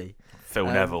that from me. Phil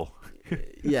Neville.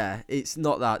 Yeah, it's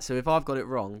not that. So if I've got it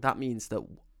wrong, that means that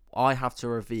I have to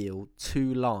reveal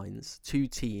 2 lines, 2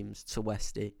 teams to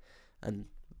Westy, and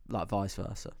like vice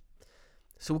versa.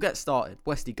 So we'll get started.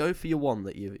 Westy, go for your one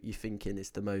that you're thinking is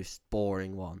the most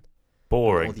boring one.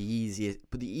 Boring. Or the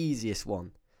easiest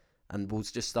one. And we'll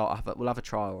just start, we'll have a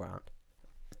trial round.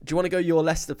 Do you want to go your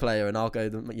Leicester player and I'll go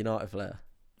the United player?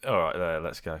 All right, there.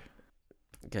 Let's go.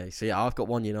 Okay, so yeah, I've got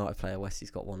 1 United player,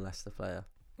 Westy's got 1 Leicester player.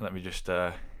 Let me just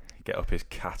get up his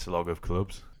catalogue of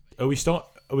clubs. Are we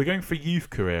going for youth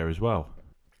career as well?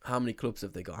 How many clubs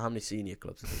have they got? How many senior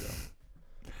clubs have they got?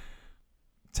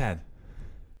 10.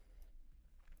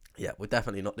 Yeah, we're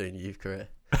definitely not doing youth career.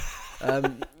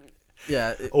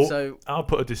 Yeah, so I'll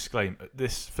put a disclaimer.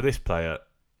 For this player,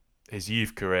 his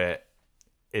youth career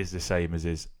is the same as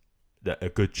a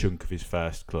good chunk of his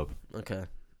first club. Okay.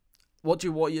 What do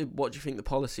you think the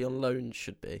policy on loans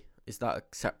should be? Is that a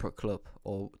separate club,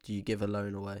 or do you give a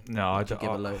loan away? No, I don't.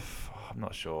 Give a loan? I'm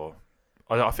not sure.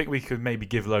 I think we could maybe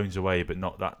give loans away, but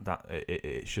not that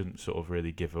it shouldn't sort of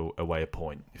really give away a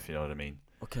point, if you know what I mean.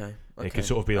 Okay. It could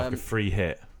sort of be like a free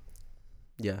hit.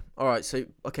 Yeah. All right. So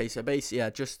basically, yeah,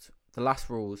 just the last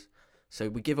rules. So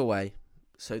we give away.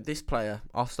 So this player,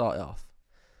 I'll start it off.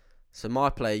 So my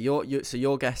player,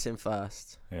 you're guessing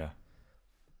first. Yeah.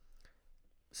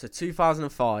 So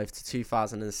 2005 to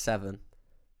 2007,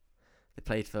 they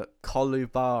played for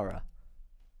Kolubara.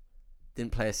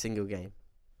 Didn't play a single game.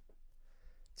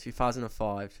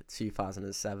 2005 to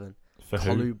 2007, for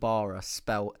Kolubara,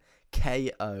 spelt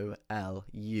Kolubara,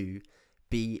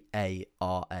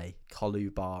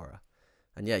 Kolubara.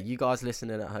 And yeah, you guys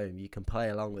listening at home, you can play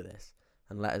along with this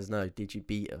and let us know, did you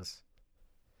beat us?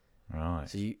 Right.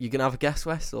 So you going to have a guess,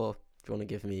 Wes, or do you want to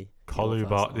give me...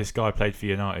 Kolubara, this guy played for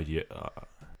United.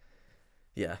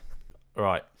 Yeah.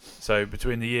 Right. So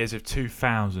between the years of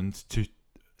 2000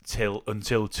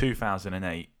 until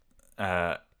 2008,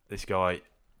 this guy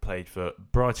played for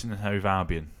Brighton and Hove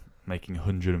Albion, making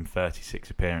 136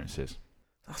 appearances.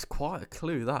 That's quite a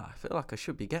clue, that. I feel like I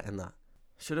should be getting that.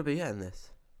 Should I be getting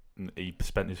this? He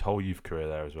spent his whole youth career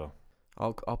there as well.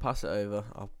 I'll pass it over.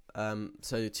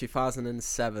 So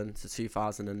 2007 to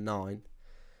 2009,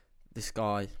 this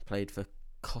guy played for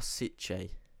Kosice.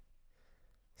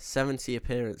 70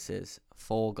 appearances,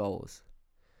 4 goals.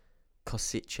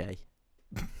 Kosice.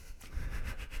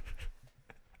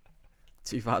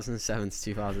 2007 to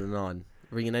 2009.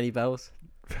 Ringing any bells?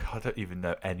 I don't even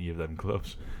know any of them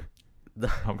clubs.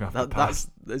 I'm gonna have to pass.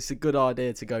 That's a good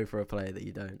idea to go for a player that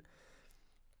you don't.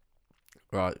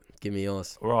 Right, give me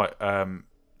yours. Right, I'm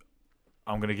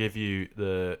going to give you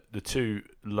the 2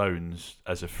 loans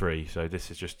as a free. So this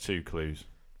is just 2 clues.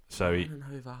 So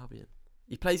Hove Albion.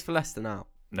 He plays for Leicester now.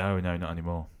 No, not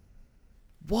anymore.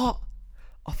 What?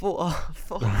 I thought.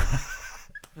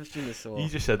 You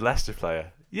just said Leicester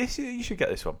player. Yes, you should get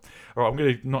this one. All right, I'm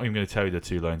not even going to tell you the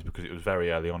 2 loans because it was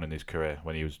very early on in his career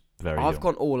when he was very young. I've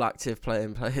got all active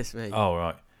players, mate. Oh,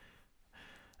 right.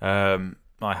 I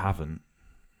haven't.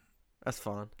 That's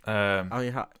fine.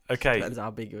 Okay. Depends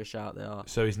how big of a shout they are.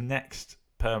 So his next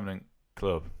permanent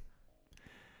club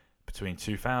between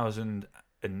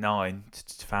 2009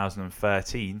 to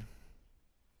 2013,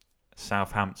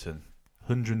 Southampton,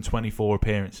 124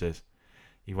 appearances.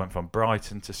 He went from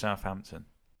Brighton to Southampton.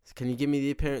 So can you give me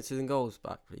the appearances and goals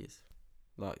back, please?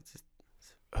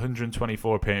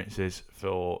 124 appearances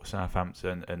for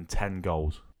Southampton and 10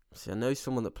 goals. See, I know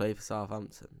someone that played for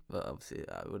Southampton, but obviously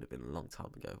that would have been a long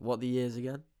time ago. What are the years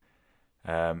again?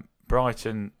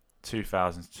 Brighton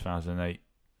 2000 to 2008,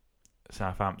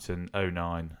 Southampton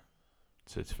 09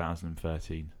 to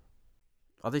 2013.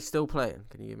 Are they still playing?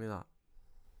 Can you give me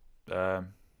that?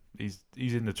 He's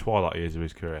in the twilight years of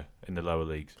his career in the lower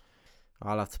leagues.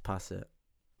 I'll have to pass it.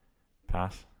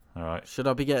 Pass. All right. Should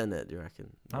I be getting it, do you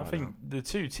reckon? I think the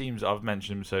 2 teams I've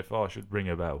mentioned so far should ring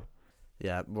a bell.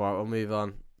 Yeah, right, we'll move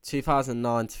on.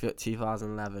 2009 to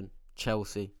 2011,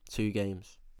 Chelsea, 2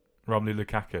 games. Romelu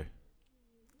Lukaku.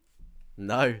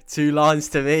 No, 2 lines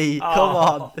to me.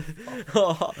 Oh.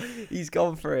 Come on. He's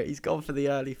gone for it. He's gone for the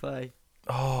early play.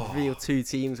 Oh. Real 2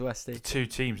 teams, Westy. 2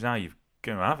 teams now, you're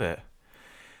going to have it.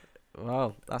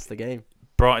 Well, that's the game.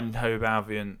 Brighton Hove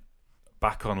Albion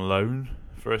back on loan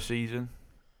for a season.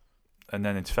 And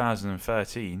then in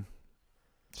 2013,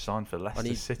 signed for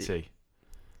Leicester City.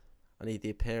 I need the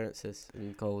appearances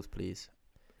and goals, please.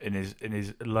 In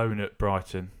his loan at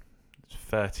Brighton,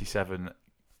 37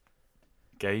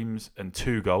 games and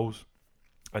 2 goals.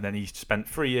 And then he spent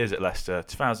 3 years at Leicester,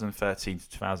 2013 to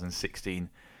 2016,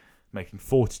 making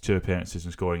 42 appearances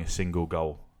and scoring a single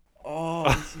goal. Oh,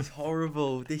 this is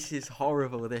horrible. This is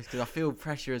horrible, this, because I feel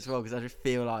pressure as well, because I just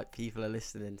feel like people are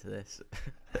listening to this.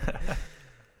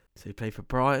 So he played for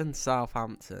Brighton,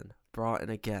 Southampton, Brighton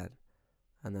again,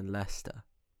 and then Leicester.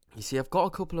 You see, I've got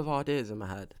a couple of ideas in my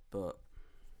head, but...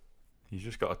 You've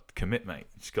just got to commit, mate.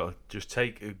 You just got to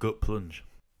take a gut plunge.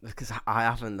 Because I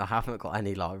haven't got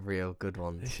any like real good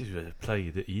ones. This is a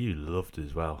player that you loved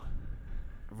as well.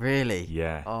 Really?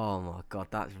 Yeah. Oh my god,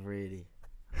 that's really...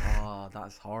 Oh,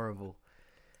 that's horrible.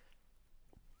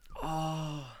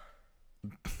 Oh.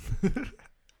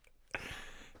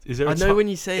 Is there I know when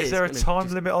you say it. Is there a time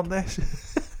limit on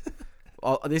this?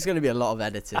 Oh, there's going to be a lot of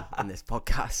editing in this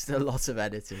podcast. A lot of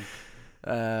editing.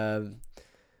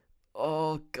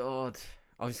 Oh god.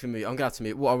 I'm gonna have to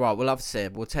move. Well, all right, we'll have to say.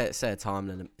 We'll say a time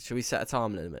limit. Should we set a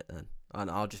time limit then? And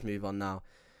I'll just move on now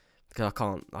because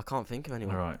I can't think of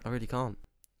anyone. All right. I really can't.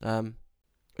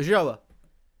 Joa.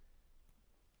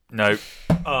 No.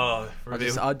 Oh,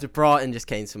 Brighton just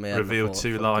came to me. Reveal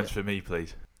 2 lines for me,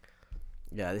 please.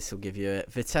 Yeah, this will give you it.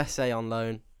 Vitesse on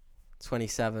loan,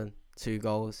 27, 2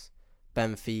 goals.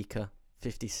 Benfica,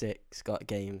 56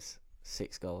 games,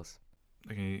 6 goals.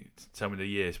 Can you tell me the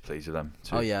years, please, of them?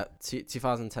 Oh, yeah.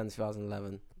 2010,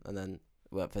 2011, and then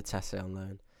Vitesse on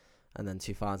loan. And then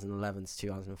 2011 to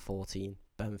 2014,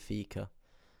 Benfica,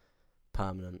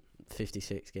 permanent,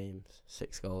 56 games,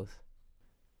 6 goals.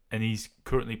 And he's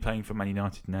currently playing for Man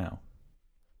United now?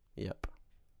 Yep.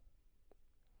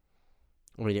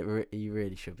 I mean, you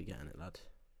really should be getting it, lad.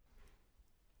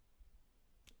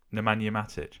 Nemanja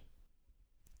Matic?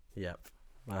 Yep.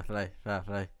 Fair play.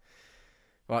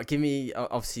 Right, give me,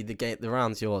 obviously the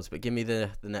round's yours, but give me the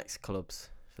next clubs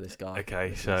for this guy.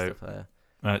 Okay, so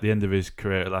at the end of his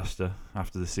career at Leicester,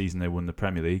 after the season they won the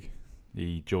Premier League,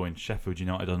 he joined Sheffield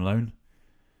United on loan,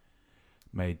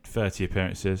 made 30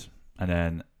 appearances, and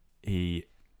then he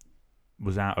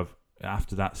was out of,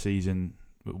 after that season,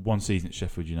 1 season at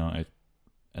Sheffield United,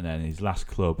 and then his last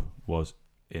club was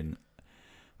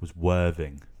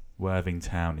Worthing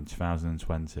Town in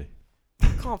 2020. I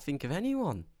can't think of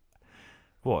anyone.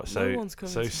 What? So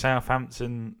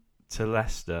Southampton to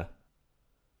Leicester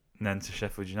and then to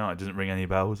Sheffield United doesn't ring any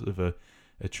bells of a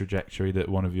trajectory that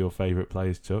one of your favourite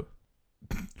players took?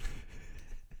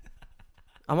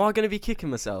 Am I going to be kicking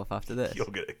myself after this? You're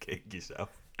going to kick yourself.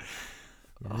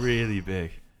 Really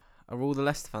big. Are all the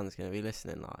Leicester fans going to be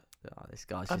listening like, oh, this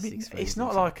guy's just exposing it's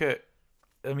not himself.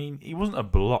 like he wasn't a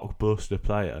blockbuster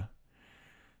player,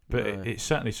 but No. it's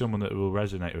certainly someone that will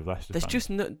resonate with Leicester fans.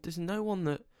 There's no one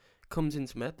that comes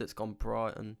into my head that's gone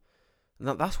Brighton.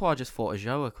 And that's why I just thought of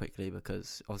Joa quickly,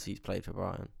 because obviously he's played for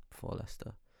Brighton before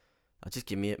Leicester. Just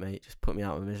give me it, mate. Just put me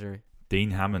out of misery.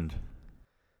 Dean Hammond.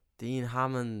 Yeah,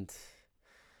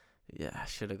 I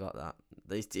should have got that.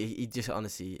 He just,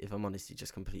 honestly, if I'm honest, he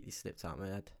just completely slipped out of my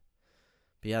head.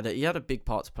 But he had a big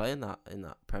part to play in that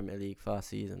Premier League first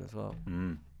season as well.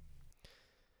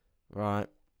 Right,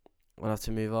 we'll have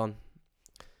to move on.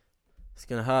 It's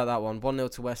going to hurt, that one.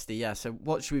 1-0 to Westy, yeah. So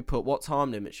what should we put? What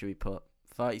time limit should we put?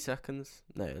 30 seconds?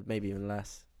 No, maybe even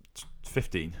less.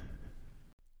 15.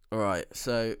 Alright,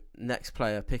 so next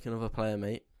player. Pick another player,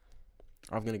 mate.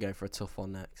 I'm going to go for a tough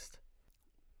one next.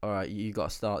 Alright, you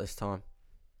got to start this time.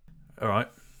 Alright,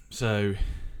 so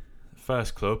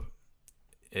first club,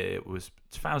 it was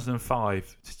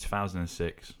 2005 to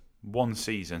 2006. 1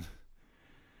 season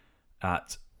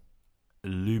at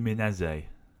Lumizan.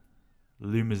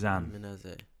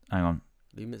 Hang on.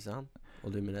 Lumizan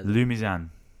or Luminese?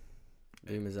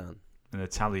 Lumizan, an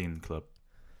Italian club.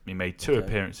 He made 2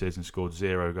 appearances and scored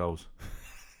 0 goals.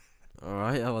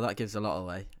 Alright, well that gives a lot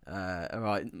away.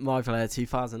 Alright, my player,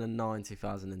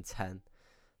 2009-2010.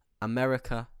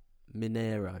 America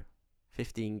Mineiro.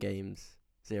 15 games,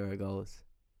 0 goals.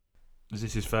 Is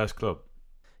this his first club?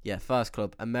 Yeah, first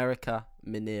club, America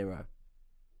Mineiro.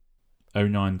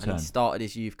 09-10. And he started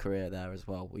his youth career there as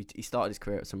well. He started his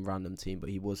career at some random team, but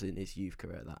he was in his youth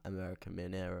career at that America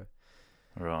Mineiro.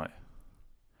 Right.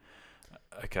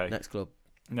 Okay. Next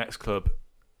club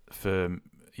for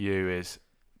you is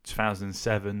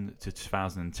 2007 to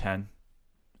 2010.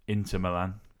 Inter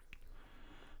Milan.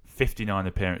 59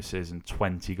 appearances and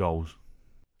 20 goals.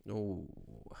 Oh.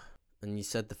 And you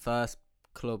said the first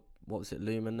club, what was it?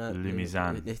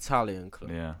 Lumizan. The Italian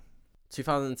club. Yeah.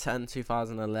 2010,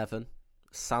 2011.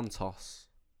 Santos.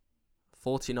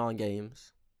 49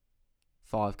 games,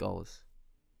 5 goals.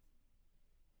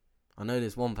 I know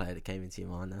there's one player that came into your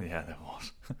mind now. Yeah, there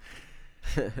was.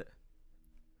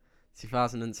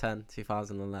 2010,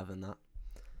 2011, that.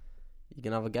 You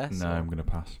can have a guess? No, or? I'm going to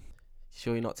pass.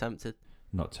 Sure you're not tempted?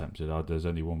 Not tempted. There's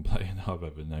only one player I've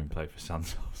ever known play for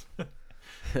Santos.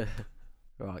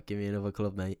 Right, give me another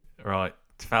club, mate. Right,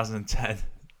 2010 to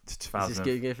Is 2000. this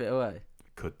going to give it away?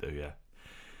 Could do, yeah.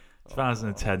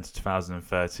 2010 to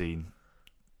 2013,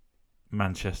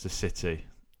 Manchester City.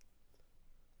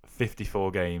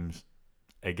 54 games,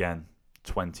 again,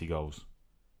 20 goals.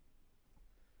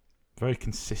 Very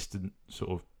consistent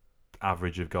sort of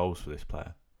average of goals for this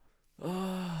player.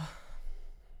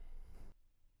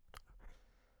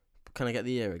 Can I get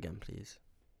the year again, please?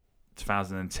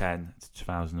 2010 to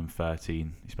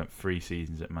 2013. He spent 3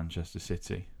 seasons at Manchester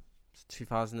City. It's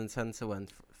 2010 to when?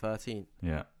 13?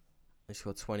 Yeah. He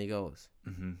scored 20 goals.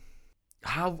 Mm-hmm.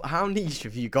 How niche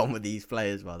have you gone with these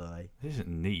players, by the way? This isn't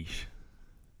niche.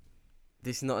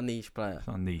 This is not a niche player. It's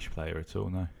not a niche player at all,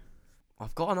 no.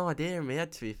 I've got an idea in my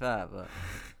head, to be fair, but...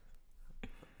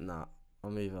 Nah,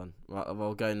 I'll move on. Right,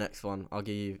 we'll go next one. I'll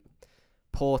give you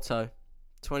Porto,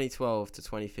 2012 to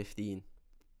 2015.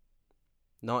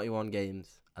 91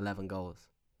 games, 11 goals.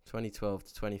 2012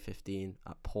 to 2015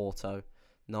 at Porto,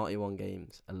 91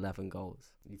 games, 11 goals.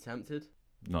 You tempted?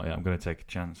 Not yet. I'm going to take a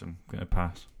chance. I'm going to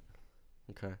pass.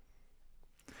 Okay.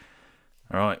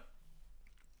 All right.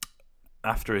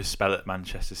 After his spell at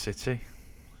Manchester City,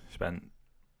 spent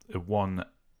 1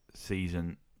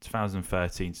 season,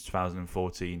 2013 to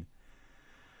 2014,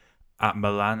 at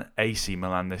Milan, AC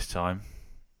Milan this time,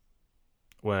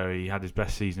 where he had his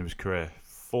best season of his career.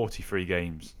 43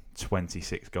 games,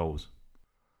 26 goals.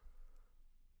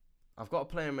 I've got a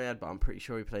player in my head, but I'm pretty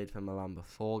sure he played for Milan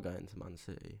before going to Man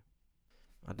City.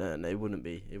 I don't know. It wouldn't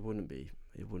be. It couldn't be.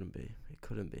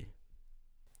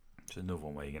 It's another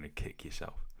one where you're going to kick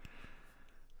yourself.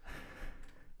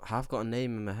 I have got a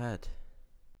name in my head.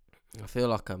 I feel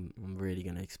like I'm really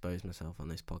going to expose myself on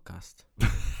this podcast.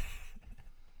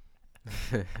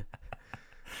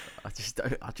 I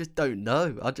just don't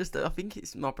know. I think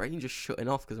it's my brain just shutting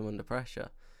off because I'm under pressure.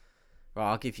 Right,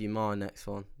 I'll give you my next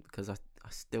one because I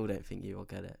still don't think you will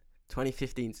get it.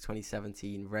 2015 to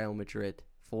 2017, Real Madrid,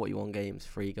 41 games,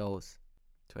 3 goals.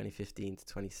 2015 to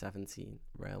 2017,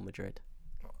 Real Madrid.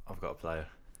 I've got a player.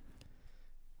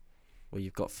 Well,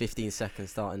 you've got 15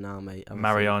 seconds starting now, mate.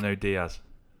 Mariano Diaz.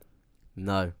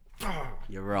 No.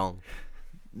 You're wrong.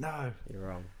 No. You're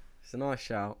wrong. It's a nice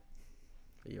shout,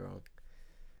 but you're wrong.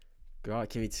 Right,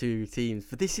 give me 2 teams.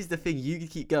 But this is the thing, you can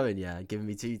keep going, yeah, giving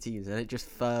me 2 teams, and it just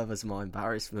furthers my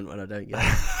embarrassment when I don't get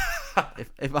it.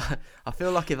 if I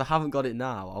feel like if I haven't got it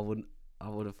now, I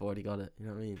would have already got it. You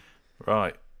know what I mean?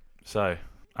 Right. So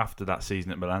after that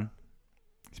season at Milan,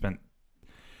 he spent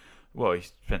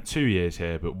 2 years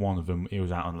here, but one of them he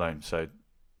was out on loan. So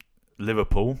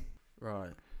Liverpool,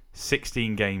 right,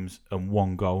 16 games and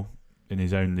 1 goal in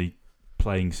his only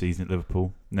playing season at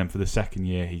Liverpool. And then for the second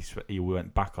year, he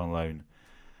went back on loan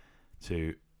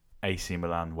to AC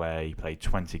Milan, where he played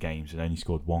 20 games and only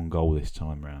scored 1 goal this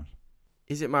time round.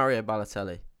 Is it Mario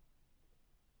Balotelli?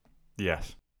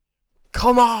 Yes.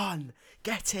 Come on!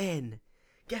 Get in!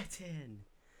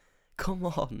 Come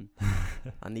on!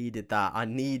 I needed that. You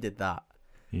needed that.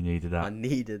 I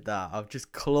needed that. I've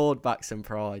just clawed back some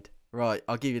pride. Right,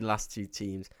 I'll give you the last 2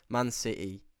 teams. Man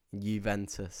City and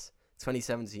Juventus.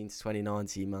 2017 to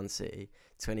 2019, Man City.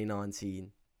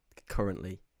 2019,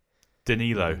 currently.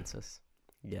 Danilo. Juventus.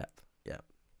 Yep.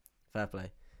 Fair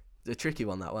play. It's a tricky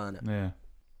one, that, weren't it? Yeah.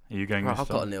 Are you going Right, to I've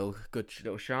got start? a good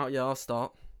little shout. Yeah, I'll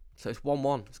start. So it's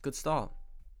 1-1. It's a good start.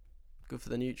 Good for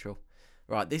the neutral.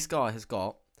 Right, this guy has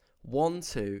got 1,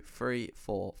 2, 3,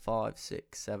 4, 5,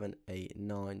 6, 7, 8,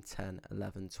 9, 10,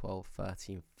 11, 12,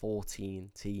 13, 14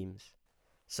 teams.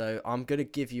 So I'm gonna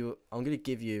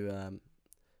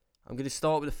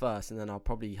start with the first, and then I'll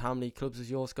probably. How many clubs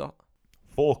has yours got?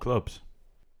 4 clubs.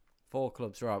 4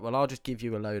 clubs, right. Well, I'll just give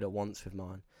you a load at once with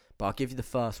mine. But I'll give you the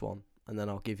first one, and then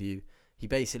I'll give you... He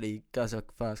basically does a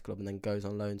first club and then goes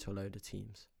on loan to a load of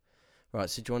teams. Right,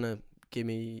 so do you want to give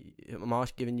me... Am I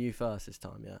giving you first this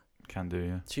time, yeah? Can do,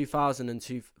 yeah.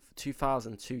 2002,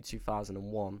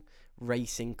 2001,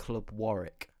 Racing Club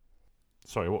Warwick.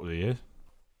 Sorry, what were the years?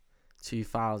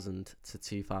 2000 to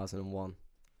 2001,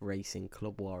 Racing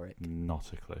Club Warwick.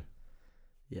 Not a clue.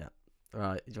 Yeah.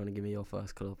 Right, do you want to give me your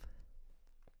first club?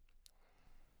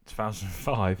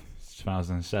 2005,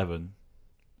 2007,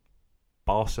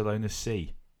 Barcelona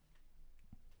C.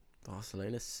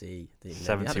 Barcelona C.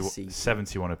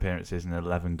 71 appearances and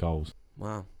 11 goals.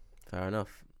 Wow, fair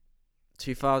enough.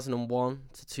 2001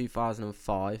 to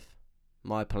 2005,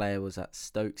 my player was at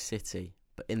Stoke City.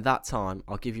 But in that time,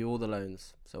 I'll give you all the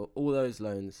loans. So all those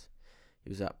loans, he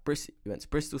was at he went to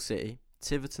Bristol City,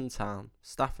 Tiverton Town,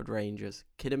 Stafford Rangers,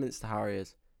 Kidderminster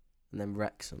Harriers, and then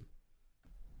Wrexham.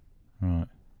 Right.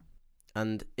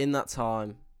 And in that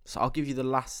time, so I'll give you the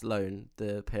last loan,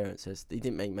 the appearances. He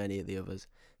didn't make many of the others.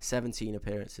 17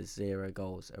 appearances, 0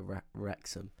 goals at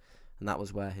Wrexham. And that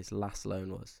was where his last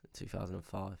loan was, in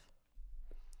 2005.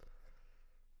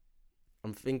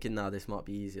 I'm thinking now this might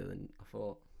be easier than I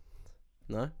thought.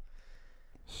 No?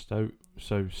 Stoke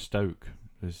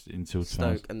was until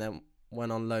Stoke, and then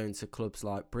went on loan to clubs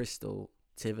like Bristol,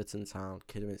 Tiverton Town,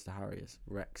 Kidderminster Harriers,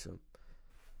 Wrexham.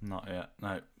 Not yet,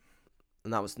 no.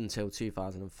 And that was until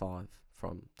 2005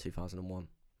 from 2001.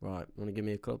 Right, you want to give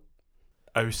me a club?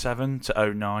 07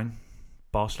 to 09,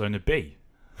 Barcelona B.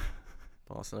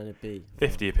 Barcelona B.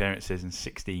 50 appearances and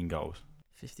 16 goals.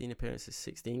 15 appearances,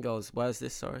 16 goals. Where's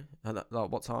this, sorry? Like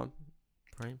what time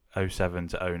frame? 07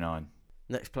 to 09.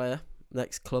 Next player,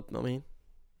 next club, I mean.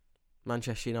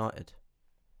 Manchester United.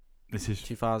 This is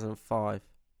 2005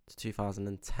 to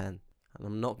 2010. And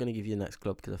I'm not going to give you the next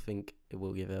club because I think it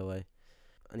will give it away.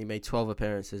 And he made 12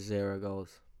 appearances, 0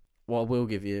 goals. What I will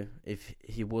give you, if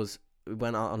he went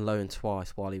out on loan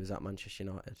twice while he was at Manchester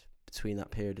United between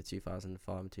that period of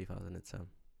 2005 and 2010.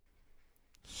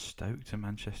 Stoke to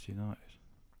Manchester United.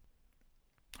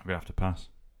 I'm going to have to pass.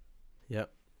 Yep.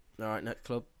 All right, next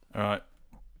club. All right.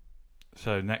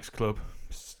 So, next club,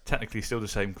 technically still the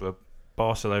same club.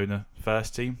 Barcelona,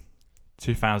 first team,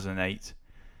 2008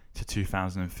 to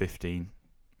 2015.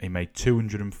 He made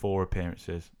 204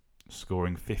 appearances,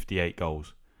 scoring 58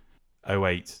 goals.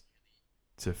 08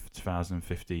 to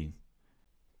 2015.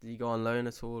 Did he go on loan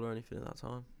at all or anything at that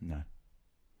time? No.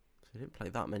 So he didn't play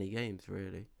that many games,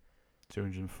 really.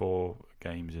 204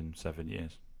 games in 7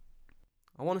 years.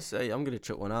 I want to say, I'm going to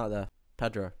chuck one out there.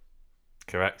 Pedro.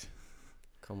 Correct.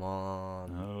 Come on.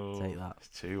 Oh, take that. It's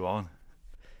 2-1.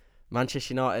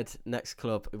 Manchester United, next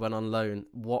club, he went on loan.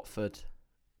 Watford,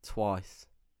 twice.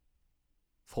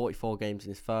 44 games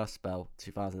in his first spell,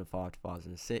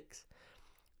 2005-2006.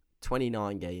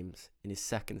 29 games in his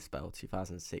second spell,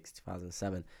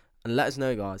 2006-2007. And let us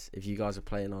know, guys, if you guys are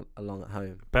playing along at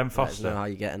home. Ben Let us Foster. know how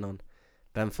you're getting on.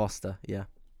 Ben Foster, yeah.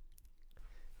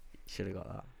 Should have got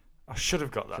that. I should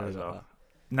have got that Should've as got well. that.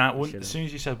 Now, Should've. as soon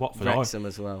as you said Watford, Wrexham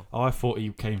as well. I thought he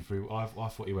came through. I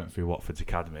thought he went through Watford's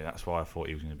academy. That's why I thought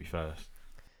he was going to be first.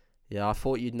 Yeah, I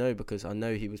thought you'd know because I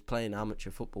know he was playing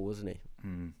amateur football, wasn't he?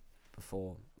 Mm.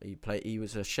 Before he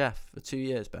was a chef for 2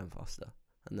 years, Ben Foster,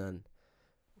 and then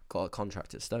got a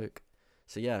contract at Stoke.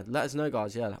 So yeah, let us know,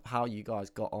 guys. Yeah, how you guys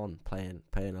got on playing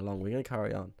along. We're gonna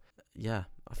carry on. Yeah,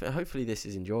 I think hopefully this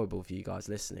is enjoyable for you guys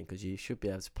listening because you should be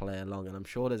able to play along, and I'm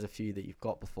sure there's a few that you've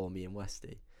got before me and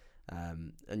Westy.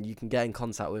 And you can get in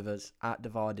contact with us at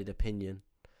Divided Opinion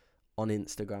on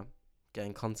Instagram. Get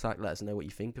in contact. Let us know what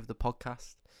you think of the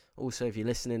podcast. Also, if you're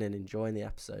listening and enjoying the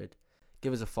episode,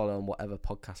 give us a follow on whatever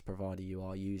podcast provider you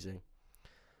are using.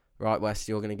 Right, West,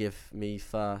 you're going to give me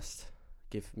first.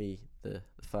 Give me the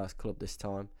first club this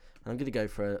time. And I'm going to go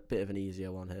for a bit of an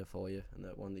easier one here for you, and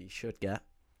that one that you should get.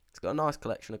 It's got a nice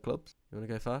collection of clubs. You want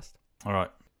to go first? All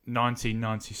right.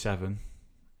 1997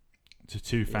 to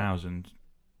 2000,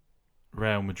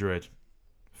 Real Madrid.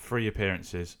 3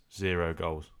 appearances, 0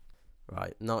 goals.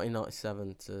 Right,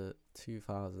 1997 to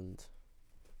 2000.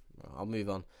 I'll move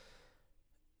on.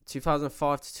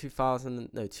 2005 to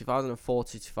 2004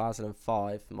 to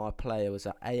 2005, my player was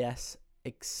at AS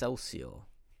Excelsior.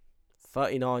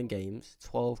 39 games,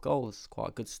 12 goals. Quite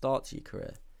a good start to your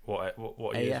career.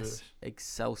 What year AS is this?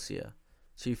 Excelsior,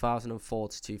 2004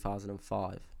 to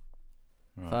 2005.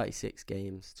 Right. 36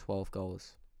 games, 12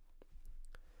 goals.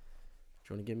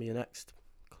 Do you want to give me your next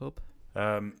club?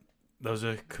 There's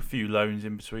a few loans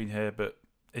in between here, but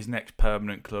his next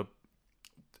permanent club,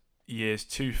 years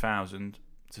 2000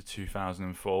 to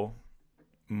 2004,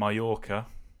 Mallorca,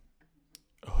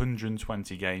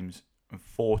 120 games and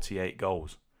 48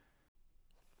 goals.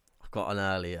 I've got an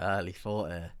early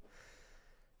thought here.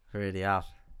 I really have.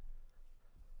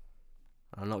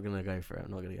 I'm not going to go for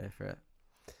it.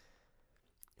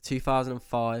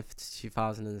 2005 to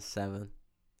 2007,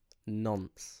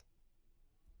 Nantes.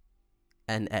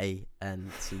 Nantes.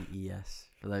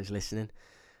 For those listening.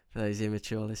 For those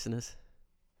immature listeners.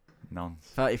 Nantes.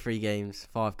 33 games,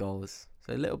 5 goals.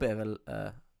 So a little bit of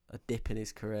a dip in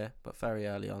his career, but very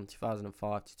early on,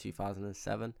 2005 to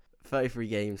 2007. 33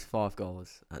 games, 5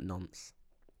 goals at Nantes.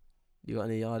 You got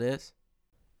any ideas?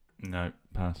 No,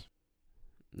 pass.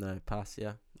 No, pass,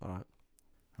 yeah. All right.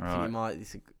 All I think right. you might.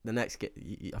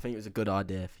 I think it was a good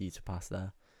idea for you to pass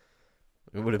there.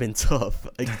 It would have been tough.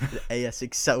 AS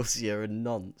Excelsior and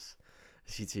Nantes.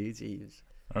 She two teams.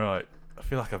 All right. I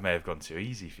feel like I may have gone too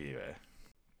easy for you here.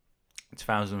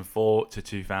 2004 to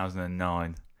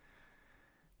 2009.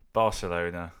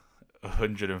 Barcelona,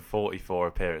 144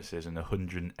 appearances and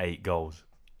 108 goals.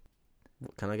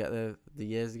 Can I get the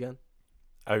years again?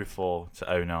 04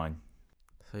 to 09.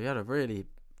 So he had a really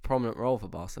prominent role for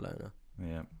Barcelona.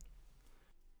 Yeah.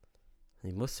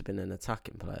 He must have been an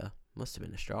attacking player. Must have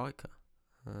been a striker.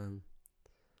 Okay,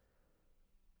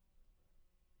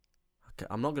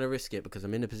 I'm not going to risk it because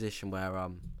I'm in a position where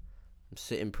I'm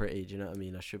sitting pretty. Do you know what I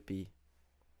mean? I think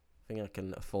I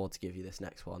can afford to give you this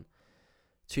next one.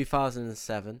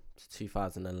 2007 to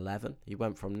 2011, he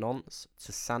went from Nantes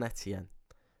to Saint Etienne,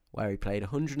 where he played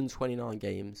 129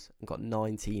 games and got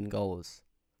 19 goals.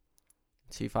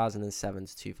 2007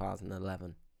 to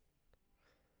 2011.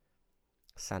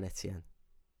 Saint Etienne.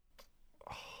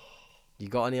 You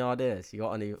got any ideas? You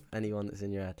got anyone that's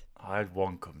in your head? I had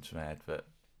one come to my head, but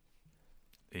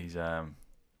he's You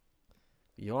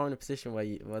are in a position where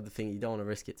you don't want to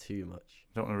risk it too much.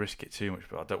 I don't want to risk it too much,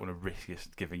 but I don't want to risk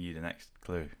just giving you the next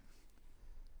clue.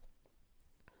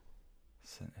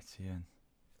 Saint Etienne.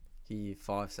 Give you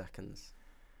 5 seconds.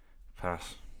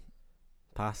 Pass.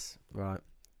 Pass. Right.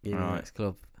 Give me the Right. next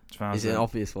club. 2000, Is it an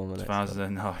obvious one? The next club?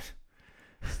 2009.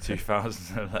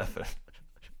 2011.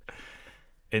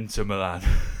 Inter Milan.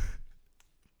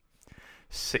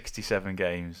 67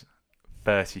 games,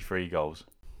 33 goals.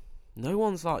 No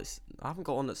one's like. I haven't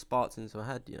got one that sparked into my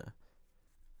head. You know.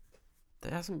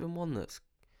 There hasn't been one that's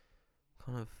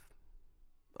kind of.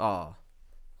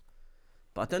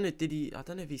 But I don't know. I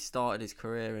don't know if he started his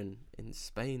career in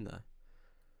Spain though.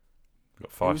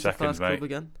 Got Who 5 was seconds, the first mate. club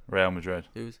again? Real Madrid.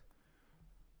 Who was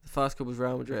the first club? Was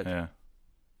Real Madrid. Yeah.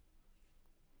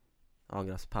 I'm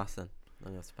gonna have to pass then.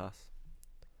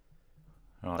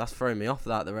 Right. That's throwing me off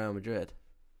the Real Madrid.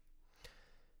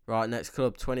 Right, next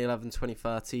club,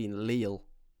 2011-2013, Lille.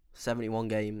 71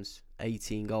 games,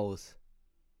 18 goals.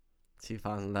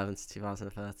 2011 to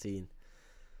 2013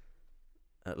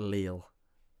 at Lille.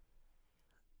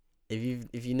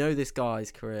 If you know this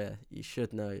guy's career, you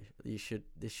should know.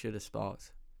 This should have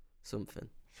sparked something.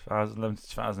 2011 to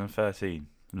 2013.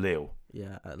 Lille.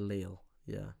 Yeah, at Lille.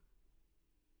 Yeah.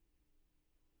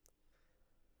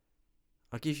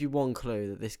 I'll give you one clue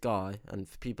that this guy, and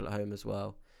for people at home as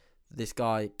well, this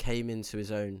guy came into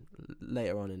his own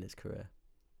later on in his career.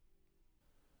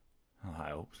 Oh, that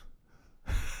helps.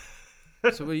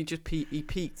 So he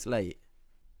peaked late.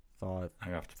 5. I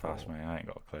have to pass, mate. I ain't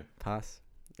got a clue. Pass.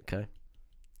 Okay.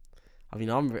 I mean,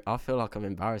 I feel like I'm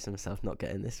embarrassing myself not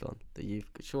getting this one. That you've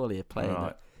surely a player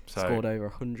Right. that So scored over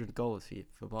 100 goals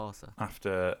for Barca.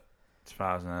 after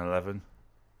 2011,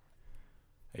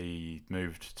 he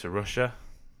moved to Russia.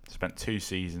 Spent 2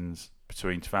 seasons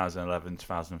between 2011 and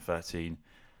 2013.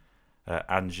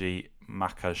 Anzhi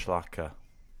Makashlaka.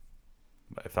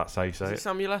 If that's how you say Is it it.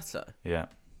 Samuel Eto'o? Yeah.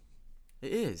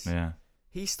 It is. Yeah.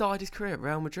 He started his career at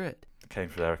Real Madrid. Came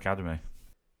from their academy.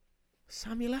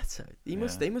 Samuel Eto'o. They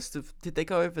Yeah. must have. Did they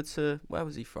go over to where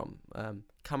was he from?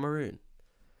 Cameroon.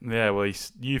 Yeah, well,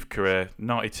 his youth career,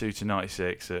 92 to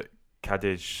 96 at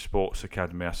Cadiz Sports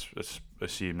Academy. I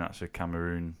assume that's a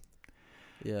Cameroon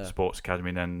Yeah. Sports Academy.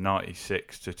 And then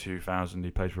 96 to 2000,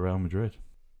 he played for Real Madrid.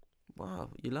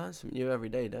 Wow, you learn something new every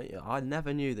day, don't you? I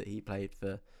never knew that he played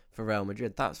for Real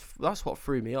Madrid. That's what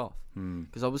threw me off.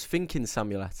 Because I was thinking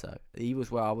Samuel Eto'o. He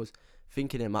was where I was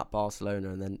thinking him at Barcelona,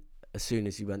 and then as soon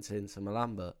as he went to Inter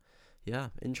Milan. But yeah,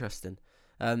 interesting.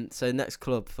 So next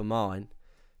club for mine,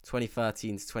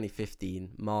 2013 to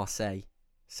 2015, Marseille.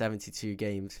 72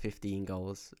 games, 15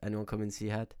 goals. Anyone come into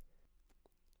your head?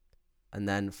 And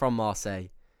then from Marseille,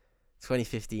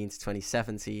 2015 to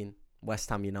 2017, West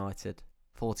Ham United.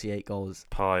 48 goals.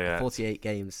 Payet. 48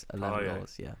 games, 11 Payet.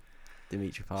 goals, yeah.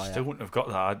 Dimitri Payet. Still wouldn't have got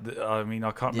that. I mean,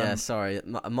 I can't Yeah, remember. sorry. It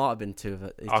might have been 2 of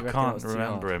it. Do you I reckon that can't was too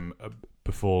remember hard? him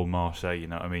before Marseille, you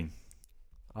know what I mean?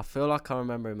 I feel like I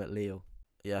remember him at Lille.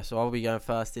 Yeah, so I'll be going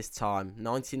first this time.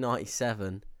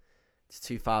 1997 to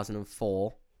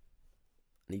 2004.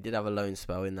 And he did have a loan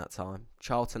spell in that time.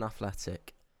 Charlton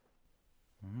Athletic.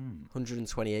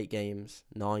 128 games,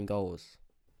 9 goals.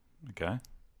 Okay.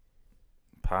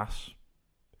 Pass.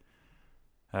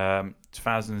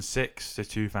 2006 to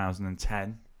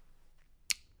 2010.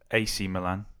 AC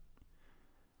Milan.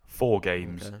 4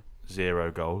 games, Okay.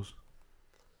 0 goals.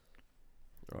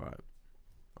 Alright.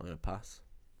 I'm going to pass.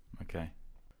 Okay.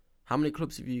 How many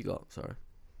clubs have you got? Sorry.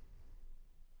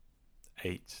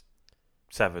 8.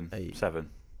 7. 8. 7.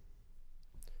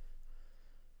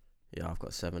 Yeah, I've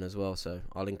got 7 as well, so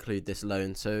I'll include this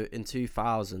loan. So in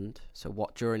 2000,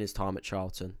 during his time at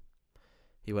Charlton,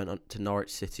 He went on to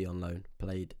Norwich City on loan,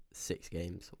 played 6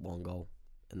 games, 1 goal,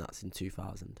 and that's in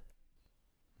 2000.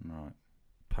 Right.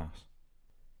 Pass.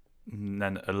 And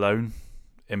then alone,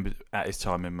 at his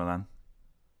time in Milan,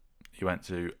 he went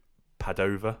to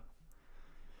Padova.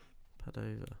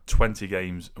 20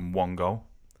 games and 1 goal.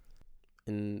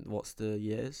 In what's the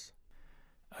years?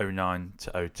 09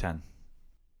 to 010.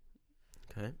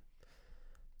 Okay.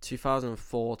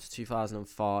 2004 to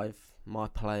 2005, my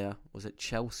player was at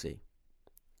Chelsea.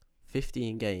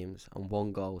 15 games and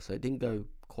 1 goal, so it didn't go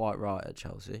quite right at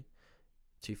Chelsea.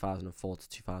 2004 to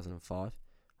 2005.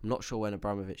 I'm not sure when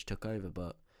Abramovich took over,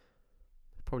 but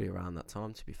probably around that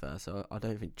time, to be fair. So I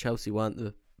don't think Chelsea weren't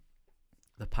the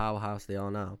powerhouse they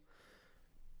are now.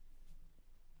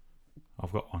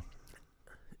 I've got one.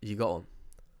 You got one?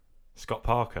 Scott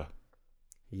Parker.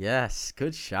 Yes,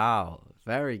 good shout.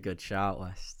 Very good shout,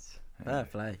 West. Fair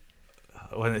play.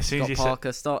 When as soon as Scott Parker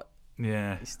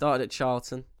he started at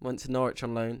Charlton, went to Norwich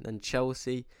on loan, then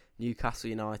Chelsea, Newcastle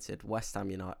United, West Ham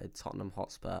United, Tottenham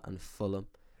Hotspur, and Fulham.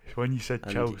 When you said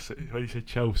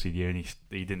Chelsea,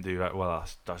 he didn't do that well. I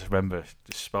just remember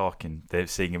just sparking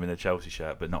seeing him in a Chelsea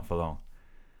shirt, but not for long.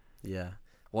 Yeah,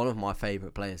 one of my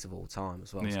favourite players of all time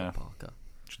as well, Yeah. Scott Parker.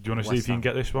 Do you want to see if you can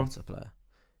get this one? Player.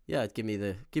 Yeah, give me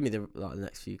the the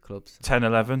next few clubs.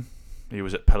 10-11. He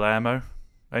was at Palermo.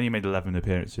 Only made 11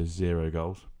 appearances, 0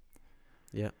 goals.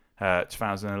 Yeah.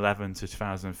 2011 to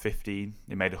 2015,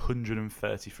 he made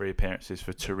 133 appearances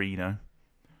for Torino.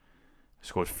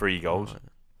 Scored 3 goals. Right.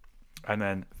 And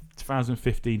then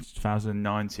 2015 to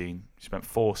 2019, he spent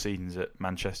 4 seasons at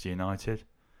Manchester United.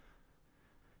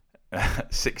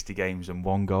 60 games and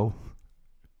 1 goal.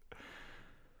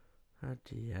 Oh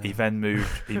dear. He then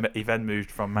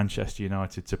moved from Manchester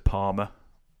United to Parma,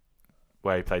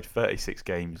 where he played 36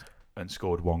 games and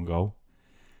scored 1 goal.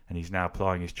 And he's now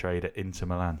plying his trade at Inter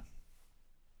Milan.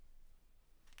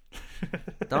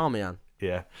 Darmian.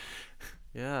 Yeah.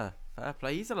 Yeah, fair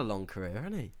play. He's had a long career,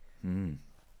 hasn't he? Mm.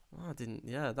 Oh, I didn't.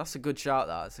 Yeah, that's a good shout.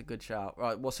 That's a good shout.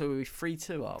 Right. Well, so are we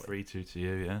 3-2? Are we? 3-2 to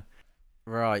you, yeah.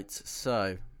 Right.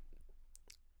 So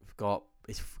we've got.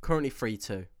 It's currently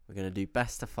 3-2. We're gonna do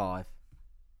best of 5.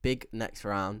 Big next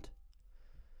round.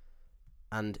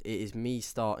 And it is me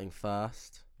starting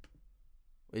first.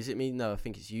 Is it me? No, I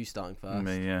think it's you starting first.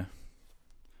 Me, yeah.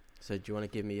 So do you want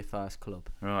to give me your first club?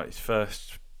 Right, his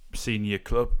first senior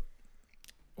club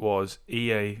was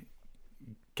EA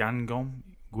Guignon,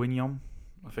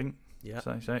 I think. Yeah.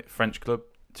 So say French club,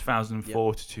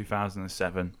 2004 to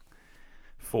 2007,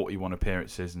 41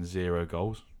 appearances and 0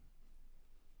 goals.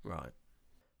 Right.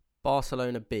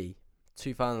 Barcelona B,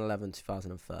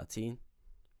 2011-2013,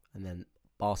 and then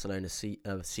Barcelona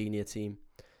senior team,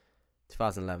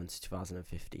 2011 to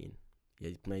 2015.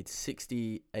 He made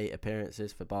 68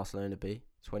 appearances for Barcelona B,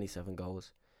 27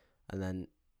 goals, and then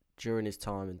during his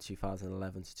time in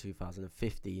 2011 to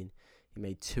 2015, he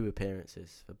made 2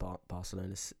 appearances for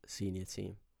Barcelona's senior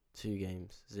team, 2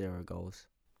 games, 0 goals.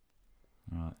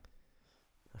 Right.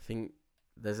 I think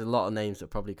there's a lot of names that are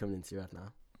probably coming into your head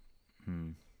now.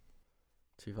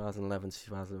 2011 to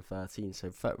 2013,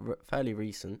 so fairly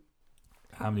recent.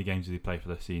 How many games did he play for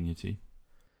the senior team?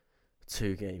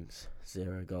 2 games,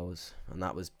 0 goals, and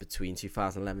that was between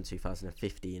 2011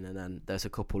 2015, and then there's a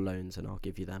couple loans, and I'll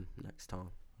give you them next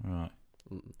time. Right.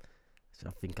 So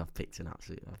I think I've picked a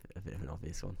bit of an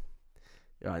obvious one.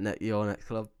 Right, your next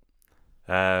club.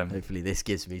 Hopefully this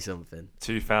gives me something.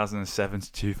 2007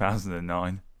 to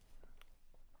 2009.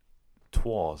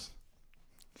 Twas.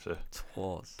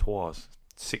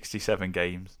 67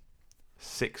 games,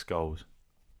 6 goals.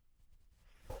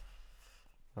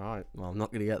 Right, well, I'm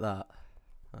not going to get that.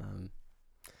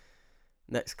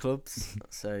 Next clubs.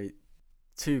 So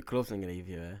 2 clubs I'm going to give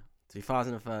you here.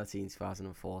 2013,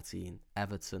 2014,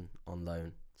 Everton on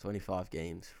loan, 25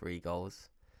 games, 3 goals.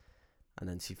 And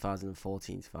then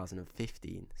 2014,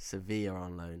 2015, Sevilla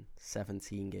on loan,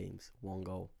 17 games, 1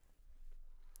 goal.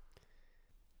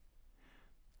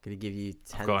 Going to give you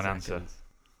 10 I've got an seconds. answer.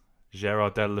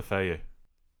 Gerard Deulofeu.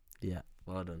 Yeah,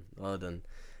 well done.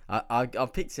 I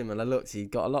picked him and I looked. He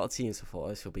got a lot of teams. I thought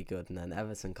this will be good, and then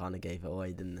Everton kind of gave it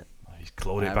away, didn't it? He's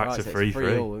clawed it back to so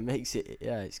 3-3. It makes it.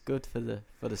 Yeah, it's good for the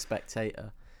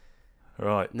spectator.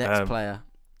 Right. Next player.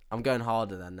 I'm going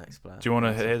harder than next player. Do you want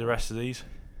to hear the rest of these?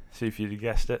 See if you'd have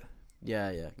guessed it.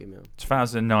 Yeah. Give me one.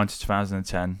 2009 to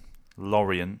 2010,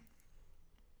 Lorient.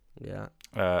 Yeah.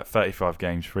 35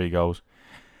 games, 3 goals.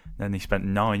 Then he spent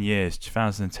 9 years,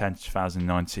 2010 to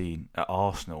 2019, at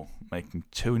Arsenal, making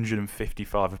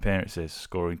 255 appearances,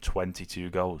 scoring 22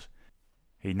 goals.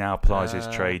 He now plies his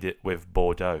trade with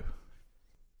Bordeaux.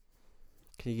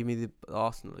 Can you give me the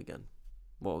Arsenal again?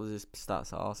 What was his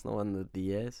stats at Arsenal and the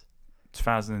years?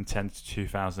 2010 to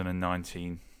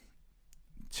 2019,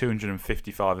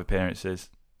 255 appearances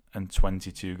and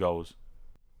 22 goals.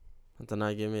 I don't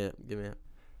know. Give me it.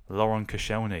 Laurent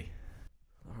Koscielny.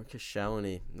 Oh,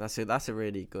 Koscielny. That's a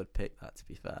really good pick. That, to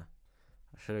be fair,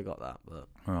 I should have got that, but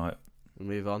All right. we'll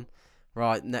move on.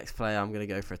 Right, next player. I'm gonna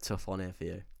go for a tough one here for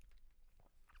you.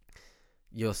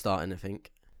 You're starting, I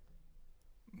think.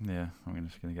 Yeah, I'm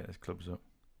just going to get his clubs up.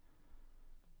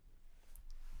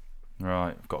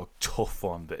 Right, I've got a tough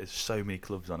one, but there's so many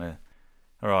clubs on here.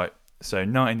 All right, so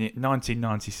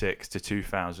 1996 to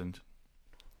 2000,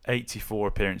 84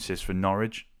 appearances for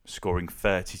Norwich, scoring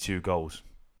 32 goals.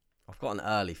 I've got an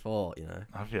early thought, you know.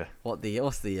 Have you? What's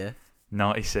the year?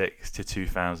 96 to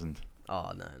 2000.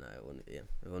 Oh, no, it wouldn't be him.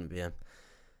 It wouldn't be him.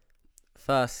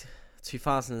 First,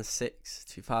 2006,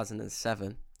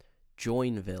 2007,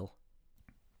 Joinville.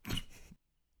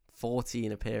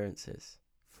 14 appearances,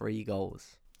 3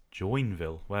 goals.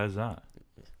 Joinville, where's that?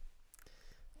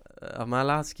 Am I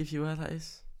allowed to give you where that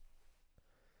is?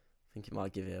 I think it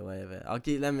might give you away of it.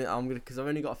 Because I've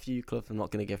only got a few clubs. I'm not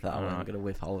gonna give that away. Alright. I'm gonna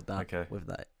withhold that. Okay.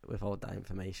 Withhold that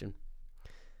information.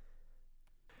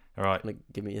 All right.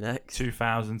 Give me your next.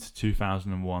 2000 to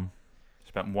 2001.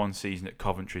 Spent one season at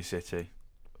Coventry City.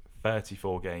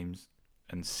 34 games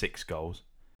and 6 goals.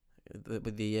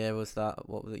 With the year was that?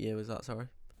 What year was that? Sorry.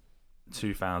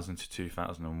 2000 to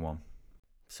 2001.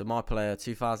 So my player,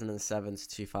 2007 to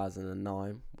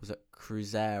 2009, was at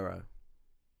Cruzeiro.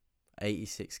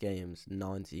 86 games,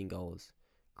 19 goals.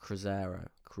 Cruzeiro.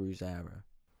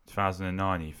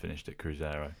 2009 he finished at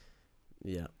Cruzeiro.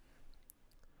 Yeah.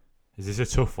 Is this a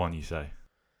tough one, you say?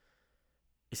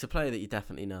 It's a player that you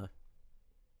definitely know.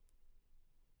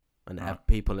 And Right.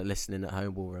 people that are listening at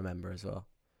home will remember as well.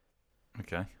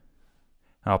 Okay.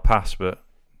 I'll pass, but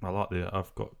I like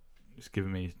it's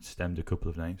given me stemmed a couple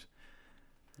of names.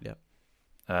 Yep.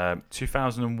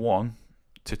 2001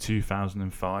 to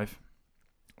 2005.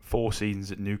 4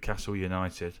 seasons at Newcastle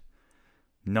United.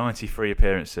 93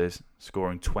 appearances,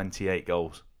 scoring 28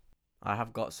 goals. I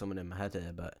have got someone in my head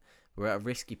here, but we're at a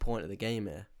risky point of the game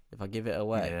here. If I give it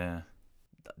away, Yeah.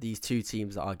 these 2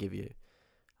 teams that I'll give you,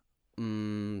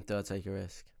 do I take a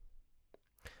risk?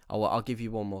 I'll give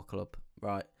you one more club.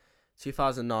 Right.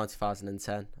 2009,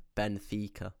 2010,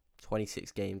 Benfica.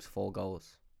 26 games, 4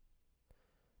 goals.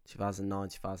 2009,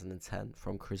 2010,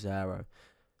 from Cruzeiro.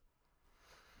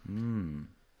 You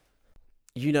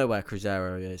know where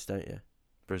Cruzeiro is, don't you?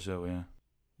 Brazil, yeah.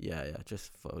 Yeah.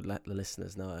 Just let the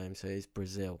listeners know at home. So it's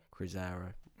Brazil,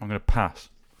 Cruzeiro. I'm going to pass.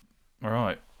 All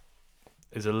right.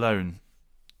 Is a loan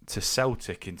to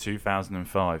Celtic in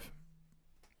 2005.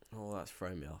 Oh, that's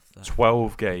thrown me off.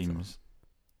 12 games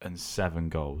and 7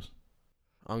 goals.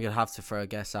 I'm going to have to throw a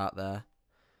guess out there.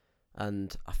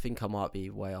 And I think I might be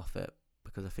way off it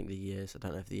because I think I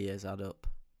don't know if the years add up.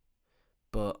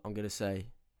 But I'm going to say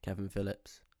Kevin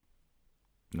Phillips.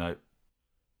 No.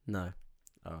 No.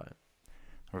 All right.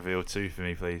 Reveal 2 for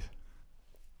me, please.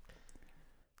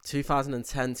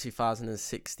 2010,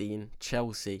 2016,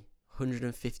 Chelsea.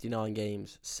 159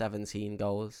 games, 17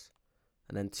 goals.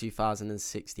 And then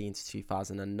 2016 to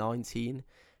 2019,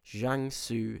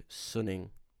 Jiangsu Suning.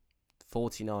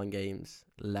 49 games,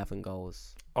 11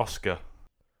 goals. Oscar.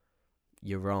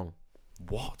 You're wrong.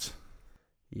 What?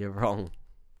 You're wrong.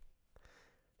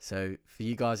 So, for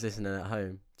you guys listening at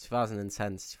home,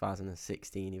 2010 to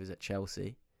 2016, he was at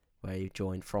Chelsea, where he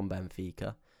joined from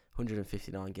Benfica.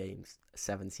 159 games,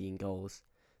 17 goals.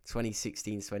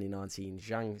 2016 to 2019,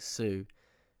 Jiangsu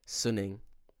Suning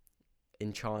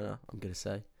in China, I'm going to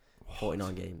say.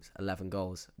 49 games, 11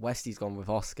 goals. Westy's gone with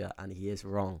Oscar, and he is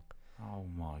wrong. Oh,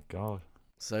 my God.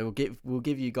 So we'll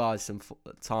give you guys some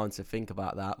time to think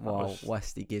about that while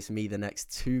Westy gives me the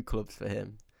next 2 clubs for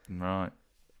him. Right.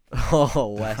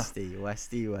 Oh, Westy.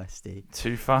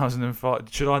 2005.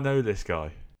 Should I know this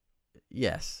guy?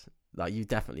 Yes, like you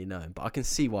definitely know him, but I can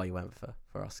see why you went for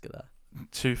Oscar there.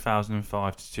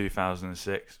 2005 to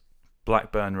 2006.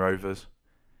 Blackburn Rovers.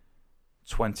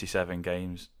 27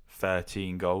 games,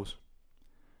 13 goals.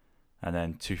 And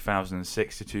then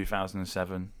 2006 to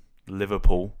 2007,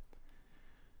 Liverpool.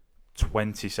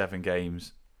 27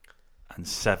 games and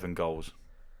 7 goals.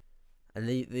 And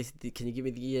can you give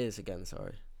me the years again?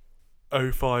 Sorry.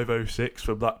 05-06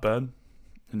 for Blackburn,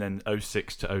 and then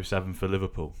 06 to 07 for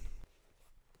Liverpool.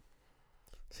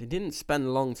 So he didn't spend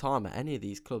a long time at any of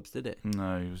these clubs, did he?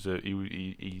 No,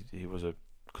 he was a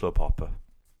club hopper.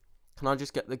 Can I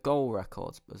just get the goal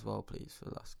records as well, please, for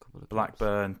the last couple of clubs?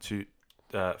 Blackburn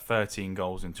 13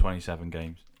 goals in 27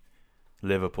 games.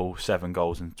 Liverpool 7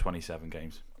 goals in 27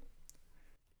 games.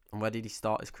 And where did he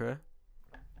start his career?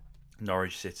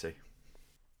 Norwich City.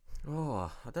 Oh,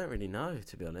 I don't really know,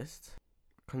 to be honest.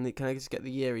 Can I just get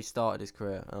the year he started his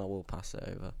career? And I will pass it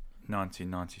over.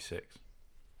 1996.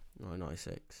 Oh,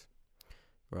 96.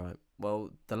 Right.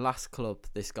 Well, the last club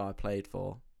this guy played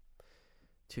for,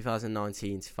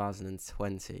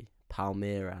 2019-2020,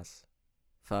 Palmeiras,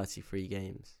 33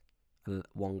 games,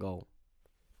 1 goal.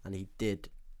 And he did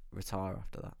retire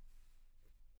after that.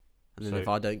 And then So- if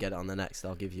I don't get it on the next,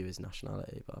 I'll give you his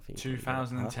nationality. But I think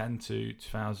 2010 to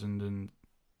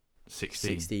 2016.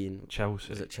 16 Chelsea.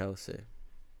 was at Chelsea.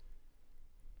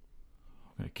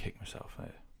 I'm going to kick myself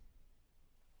here.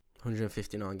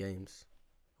 159 games.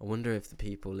 I wonder if the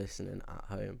people listening at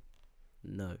home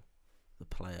know the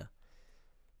player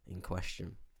in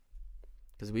question.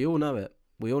 Because we all know it.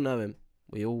 We all know him.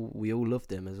 We all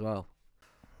loved him as well.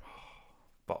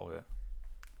 Bottle it.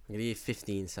 I'm going to give you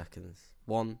 15 seconds.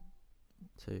 1,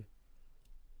 2,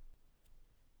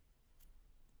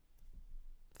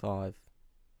 5,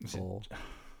 Is it- 4,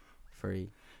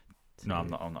 3. No, 2.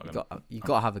 I'm not going to. You've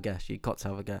got to have a guess. You've got to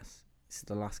have a guess. This is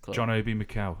the last club. John Obi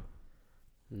Mikel.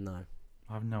 No.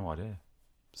 I have no idea.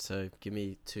 So give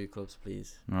me 2 clubs,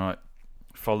 please. Right.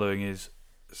 Following is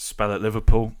spell at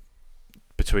Liverpool.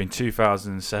 Between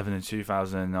 2007 and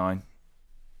 2009,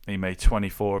 he made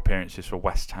 24 appearances for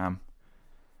West Ham,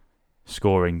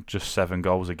 scoring just 7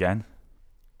 goals again.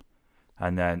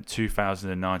 And then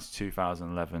 2009 to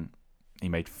 2011, he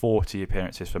made 40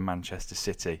 appearances for Manchester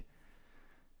City,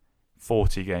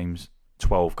 40 games,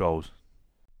 12 goals.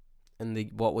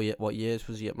 And what years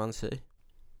was he at Man City?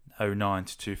 09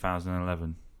 to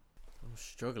 2011. I'm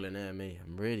struggling here, me.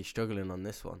 I'm really struggling on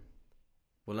this one.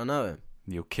 Will I know him?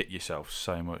 You'll kick yourself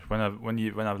so much when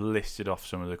I've listed off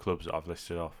some of the clubs that I've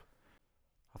listed off.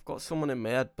 I've got someone in my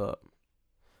head, but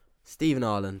Stephen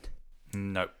Ireland.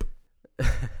 Nope.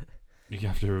 You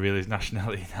have to reveal his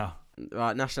nationality now.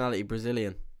 Right, nationality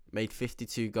Brazilian. Made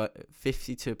 52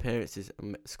 appearances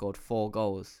and scored 4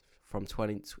 goals from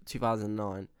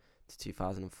 2009 to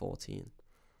 2014.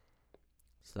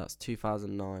 So that's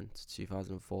 2009 to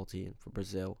 2014 for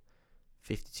Brazil.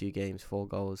 52 games, 4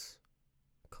 goals.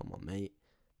 Come on, mate.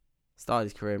 Started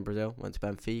his career in Brazil, went to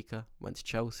Benfica, went to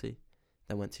Chelsea,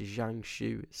 then went to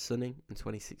Jiangsu Suning in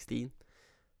 2016, and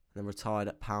then retired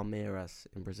at Palmeiras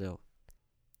in Brazil.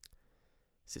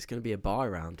 So it's going to be a bye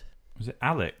round. Was it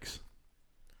Alex?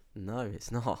 No,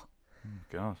 it's not. Oh,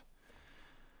 God.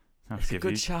 It's a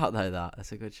good shout, though, that.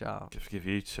 That's a good shout. Just give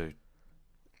you 2.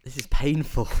 This is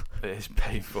painful. It is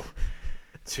painful.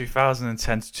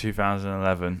 2010 to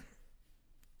 2011,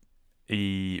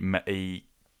 his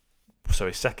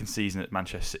second season at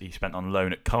Manchester City, he spent on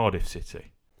loan at Cardiff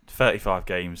City. 35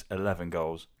 games, 11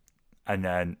 goals. And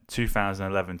then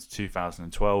 2011 to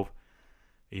 2012,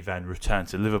 he then returned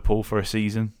to Liverpool for a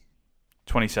season.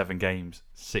 27 games,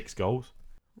 6 goals.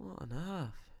 What on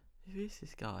earth? Who is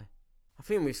this guy? I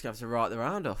think we just have to write the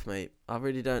round off, mate. I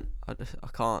really don't. I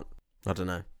can't. I don't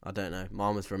know.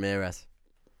 Mine was Ramirez.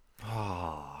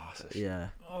 Yeah,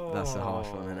 that's a harsh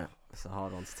one, isn't it? That's a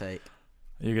hard one to take.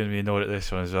 You're going to be annoyed at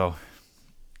this one as well.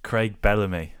 Craig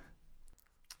Bellamy.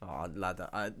 Oh, lad,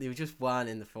 he was just one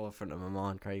in the forefront of my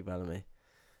mind, Craig Bellamy.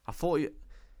 I thought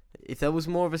if there was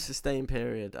more of a sustained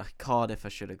period, Cardiff I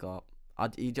should have got. I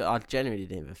genuinely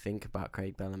didn't even think about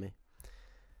Craig Bellamy.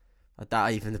 I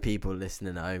doubt even the people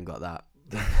listening at home got that.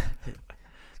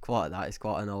 It's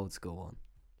quite an old school one.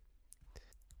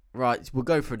 Right, we'll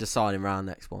go for a deciding round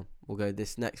next one. We'll go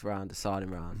this next round,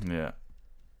 deciding round. Yeah.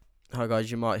 Hi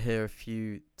guys, you might hear a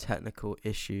few technical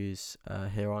issues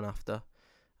here on after.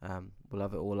 We'll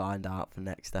have it all lined out for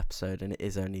next episode, and it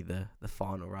is only the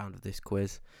final round of this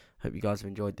quiz. Hope you guys have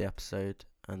enjoyed the episode,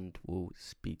 and we'll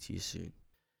speak to you soon.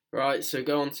 Right, so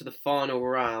go on to the final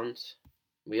round.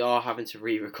 We are having to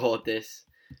re-record this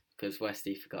because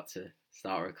Westy forgot to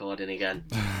start recording again.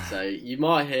 So you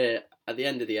might hear, at the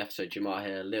end of the episode, you might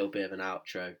hear a little bit of an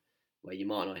outro where you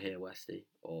might not hear Westy,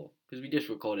 or because we just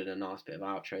recorded a nice bit of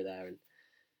outro there, and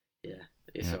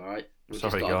it's alright. We've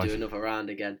just got to do another round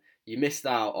again. You missed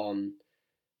out on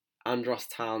Andros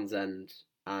Townsend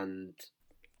and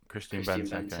Christian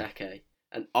Benteke.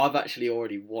 And I've actually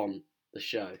already won the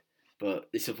show, but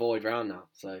it's a void round now,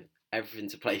 so everything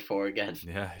to play for again.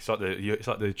 Yeah, it's like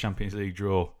the Champions League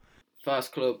draw.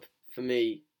 First club for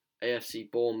me,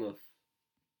 AFC Bournemouth.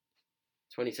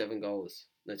 27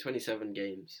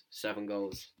 games, 7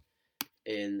 goals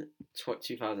in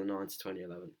 2009 to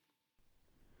 2011.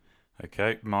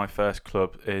 Okay, my first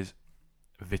club is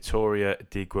Vitória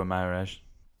de Guimarães.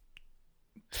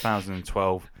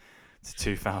 2012 to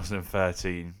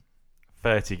 2013,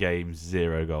 30 games,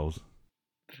 0 goals.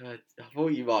 I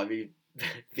thought you might be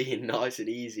being nice and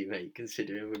easy, mate,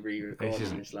 considering we're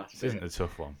re-recording this last This bit. isn't a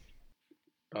tough one.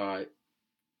 Alright.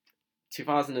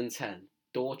 2010,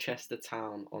 Dorchester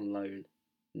Town on loan.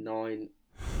 9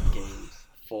 games,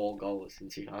 4 goals in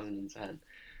 2010.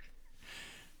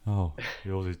 Oh,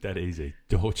 yours is dead easy.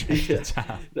 Dorchester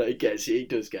Town. No, he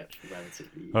does get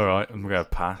relatively easy. Alright, I'm going to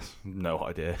pass. No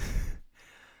idea.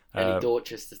 Any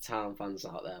Dorchester Town fans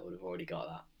out there would have already got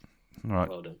that. Alright.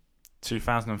 Well done.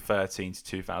 2013 to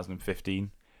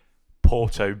 2015,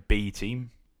 Porto B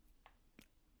team.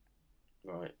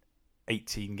 Right.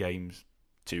 18 games,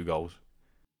 2 goals.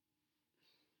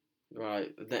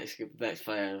 Right, next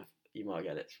player, you might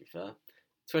get it, to be fair.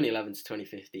 2011 to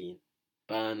 2015,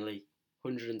 Burnley,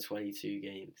 122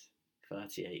 games,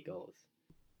 38 goals.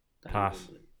 Pass.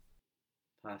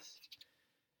 Pass.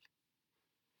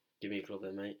 Give me a club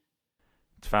then, mate.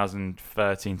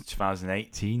 2013 to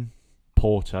 2018,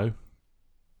 Porto.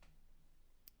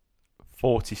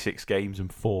 46 games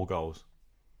and 4 goals.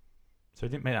 So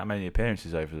they didn't make that many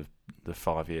appearances over the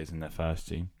 5 years in their first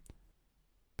team.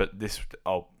 But there's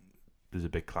a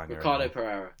big clanger. Ricardo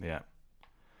Pereira. Yeah.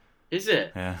 Is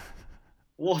it? Yeah.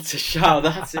 What a shout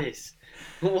that is.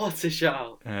 What a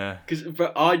shout. Yeah.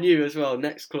 But I knew as well,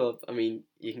 next club, I mean,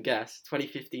 you can guess,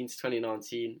 2015 to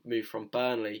 2019, moved from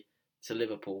Burnley to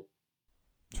Liverpool.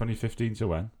 2015 to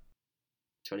when?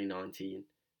 2019.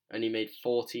 Only made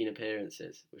 14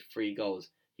 appearances with 3 goals.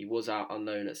 He was out on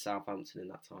loan at Southampton in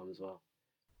that time as well.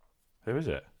 Who is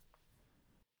it?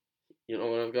 You know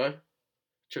where I'm going?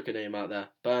 Chuck a name out there.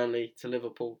 Burnley to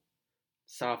Liverpool,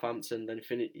 Southampton, then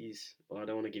he's... Well, I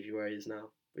don't want to give you where he is now,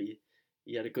 but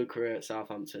he had a good career at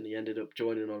Southampton. He ended up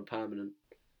joining on permanent.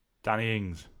 Danny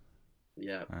Ings.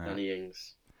 Yeah, Danny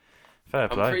Ings. Fair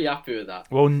play. I'm pretty happy with that.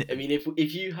 Well, I mean,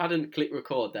 if you hadn't clicked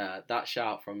record there, that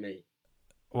shout from me,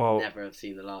 never have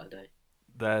seen the light of day.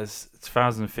 There's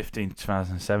 2015 to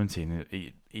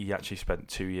 2017. He actually spent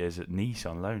 2 years at Nice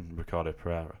on loan, Ricardo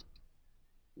Pereira.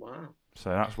 Wow. So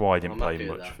that's why he didn't play happy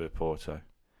with much that. for Porto.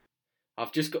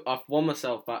 I've won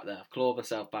myself back there. I've clawed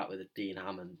myself back with a Dean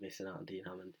Hammond, missing out on Dean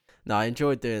Hammond. No, I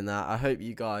enjoyed doing that. I hope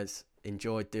you guys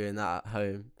enjoyed doing that at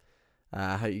home.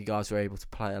 I hope you guys were able to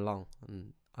play along,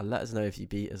 and let us know if you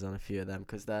beat us on a few of them,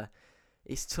 because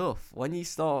it's tough when you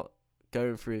start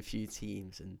going through a few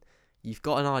teams and you've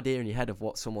got an idea in your head of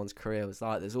what someone's career was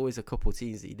like. There's always a couple of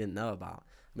teams that you didn't know about.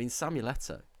 I mean, Samuel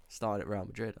Eto'o started at Real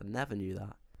Madrid. I never knew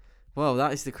that. Well,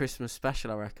 that is the Christmas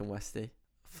special, I reckon, Westy.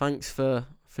 Thanks for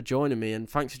joining me, and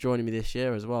thanks for joining me this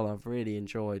year as well. I've really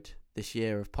enjoyed this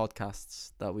year of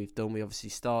podcasts that we've done. We obviously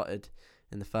started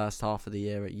in the first half of the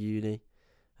year at uni,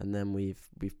 and then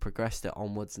we've progressed it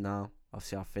onwards now.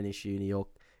 Obviously, I've finished uni. You're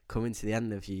coming to the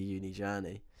end of your uni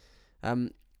journey.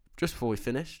 Just before we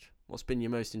finished, what's been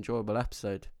your most enjoyable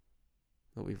episode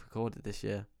that we've recorded this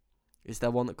year? Is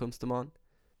there one that comes to mind?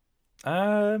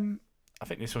 I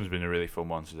think this one's been a really fun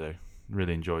one to do.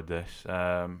 Really enjoyed this.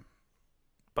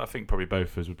 But I think probably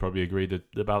both of us would probably agree that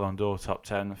the Ballon d'Or top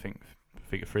 10, I think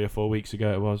 3 or 4 weeks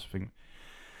ago it was. I think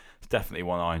it's definitely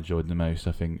one I enjoyed the most.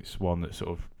 I think it's one that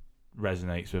sort of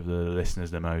resonates with the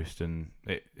listeners the most, and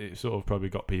it sort of probably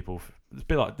got people... It's a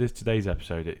bit like today's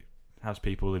episode. It has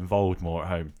people involved more at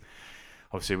home.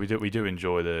 Obviously, we do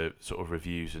enjoy the sort of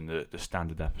reviews and the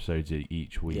standard episodes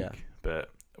each week. Yeah. But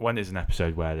when there's an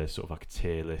episode where there's sort of like a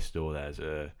tier list, or there's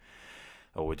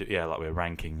like we're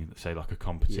ranking, say like a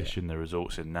competition, the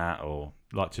results in that, or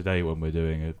like today when we're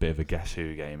doing a bit of a Guess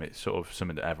Who game, it's sort of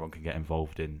something that everyone can get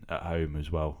involved in at home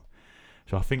as well.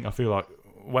 So I feel like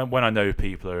when I know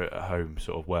people are at home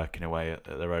sort of working away at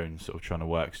their own, sort of trying to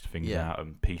work things out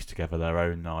and piece together their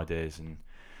own ideas, and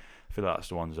I feel like that's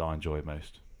the ones I enjoy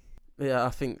most. Yeah, I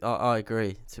think I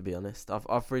agree, to be honest.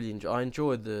 I've really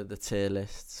enjoyed the tier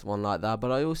lists, one like that,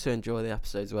 but I also enjoy the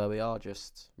episodes where we are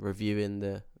just reviewing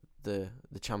the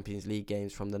Champions League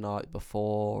games from the night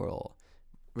before, or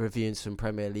reviewing some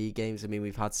Premier League games. I mean,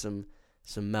 we've had some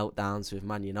meltdowns with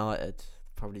Man United.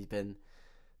 Probably been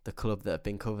the club that have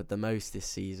been covered the most this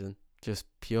season, just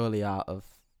purely out of...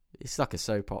 It's like a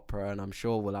soap opera, and I'm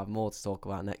sure we'll have more to talk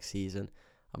about next season.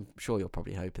 I'm sure you're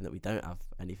probably hoping that we don't have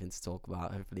anything to talk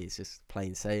about. Hopefully it's just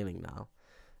plain sailing now.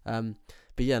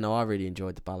 But yeah, no, I really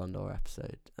enjoyed the Ballon d'Or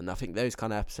episode. And I think those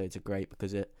kind of episodes are great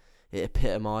because it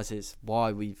epitomises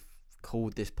why we've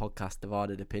called this podcast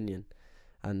Divided Opinion.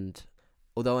 And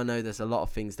although I know there's a lot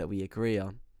of things that we agree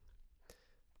on,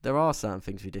 there are certain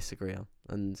things we disagree on.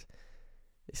 And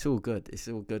it's all good. It's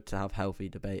all good to have healthy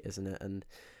debate, isn't it? And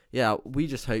yeah, we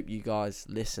just hope you guys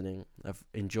listening have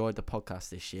enjoyed the podcast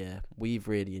this year. We've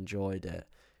really enjoyed it.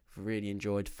 We've really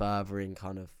enjoyed furthering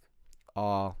kind of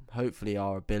hopefully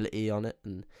our ability on it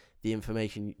and the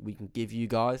information we can give you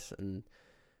guys, and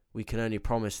we can only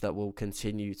promise that we'll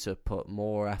continue to put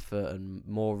more effort and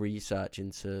more research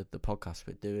into the podcast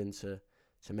we're doing to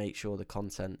make sure the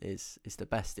content is the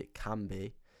best it can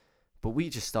be. But we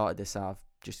just started this out of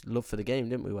just love for the game,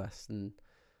 didn't we, West? And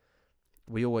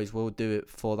we always will do it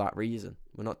for that reason.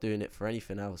 We're not doing it for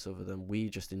anything else other than we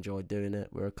just enjoy doing it.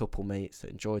 We're a couple mates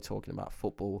that enjoy talking about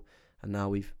football, and now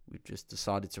we've just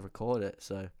decided to record it.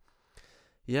 So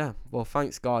yeah, well,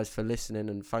 thanks guys for listening,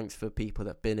 and thanks for people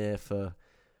that have been here for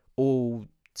all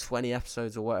 20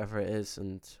 episodes or whatever it is,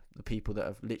 and the people that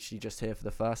have literally just here for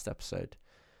the first episode.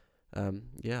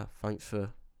 Yeah, thanks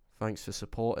for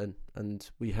supporting, and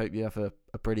we hope you have a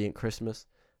brilliant Christmas.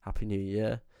 Happy New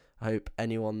Year. I hope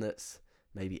anyone that's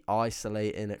maybe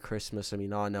isolating at Christmas, I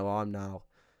mean, I know I'm now,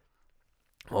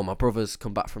 well, my brother's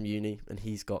come back from uni and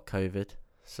he's got COVID,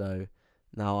 so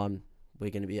now we're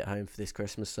going to be at home for this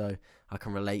Christmas, so I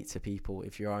can relate to people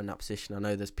if you're in that position. I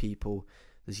know there's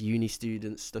uni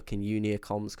students stuck in uni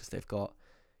comms because they've got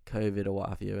COVID or what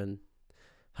have you, and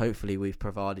hopefully we've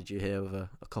provided you here with a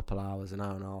couple hours, an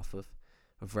hour and a half of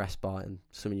respite and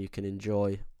something you can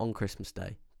enjoy on Christmas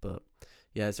Day. But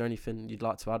yeah, is there anything you'd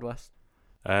like to add, Wes?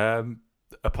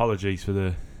 Apologies for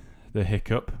the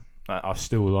hiccup. I've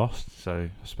still lost, so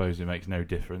I suppose it makes no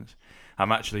difference.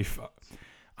 I'm actually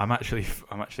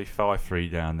 5-3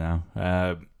 down now.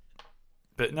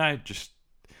 But no, just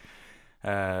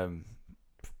I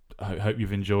hope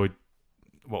you've enjoyed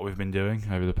what we've been doing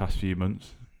over the past few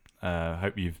months.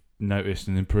 Hope you've noticed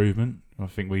an improvement. I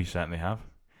think we certainly have.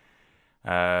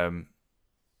 And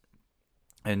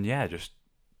yeah, just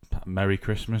Merry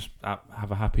Christmas,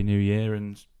 have a Happy New Year,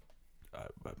 and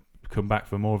come back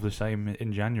for more of the same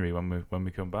in January when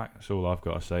we come back. That's all I've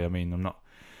got to say. I mean, I'm not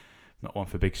one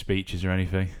for big speeches or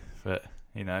anything, but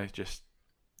just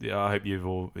I hope you've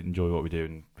all enjoyed what we're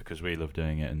doing because we love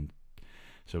doing it, and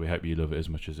so we hope you love it as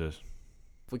much as us.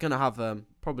 We're gonna have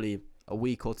probably a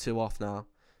week or two off now,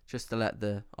 just to let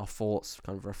our thoughts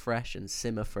kind of refresh and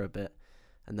simmer for a bit,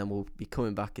 and then we'll be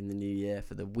coming back in the new year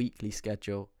for the weekly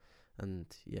schedule. And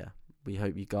yeah, we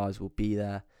hope you guys will be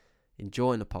there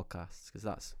enjoying the podcast, because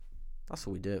that's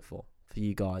what we do it for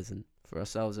you guys and for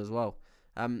ourselves as well.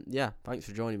 Yeah, thanks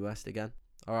for joining me, West, again.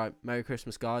 All right, Merry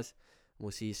Christmas, guys, and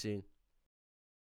we'll see you soon.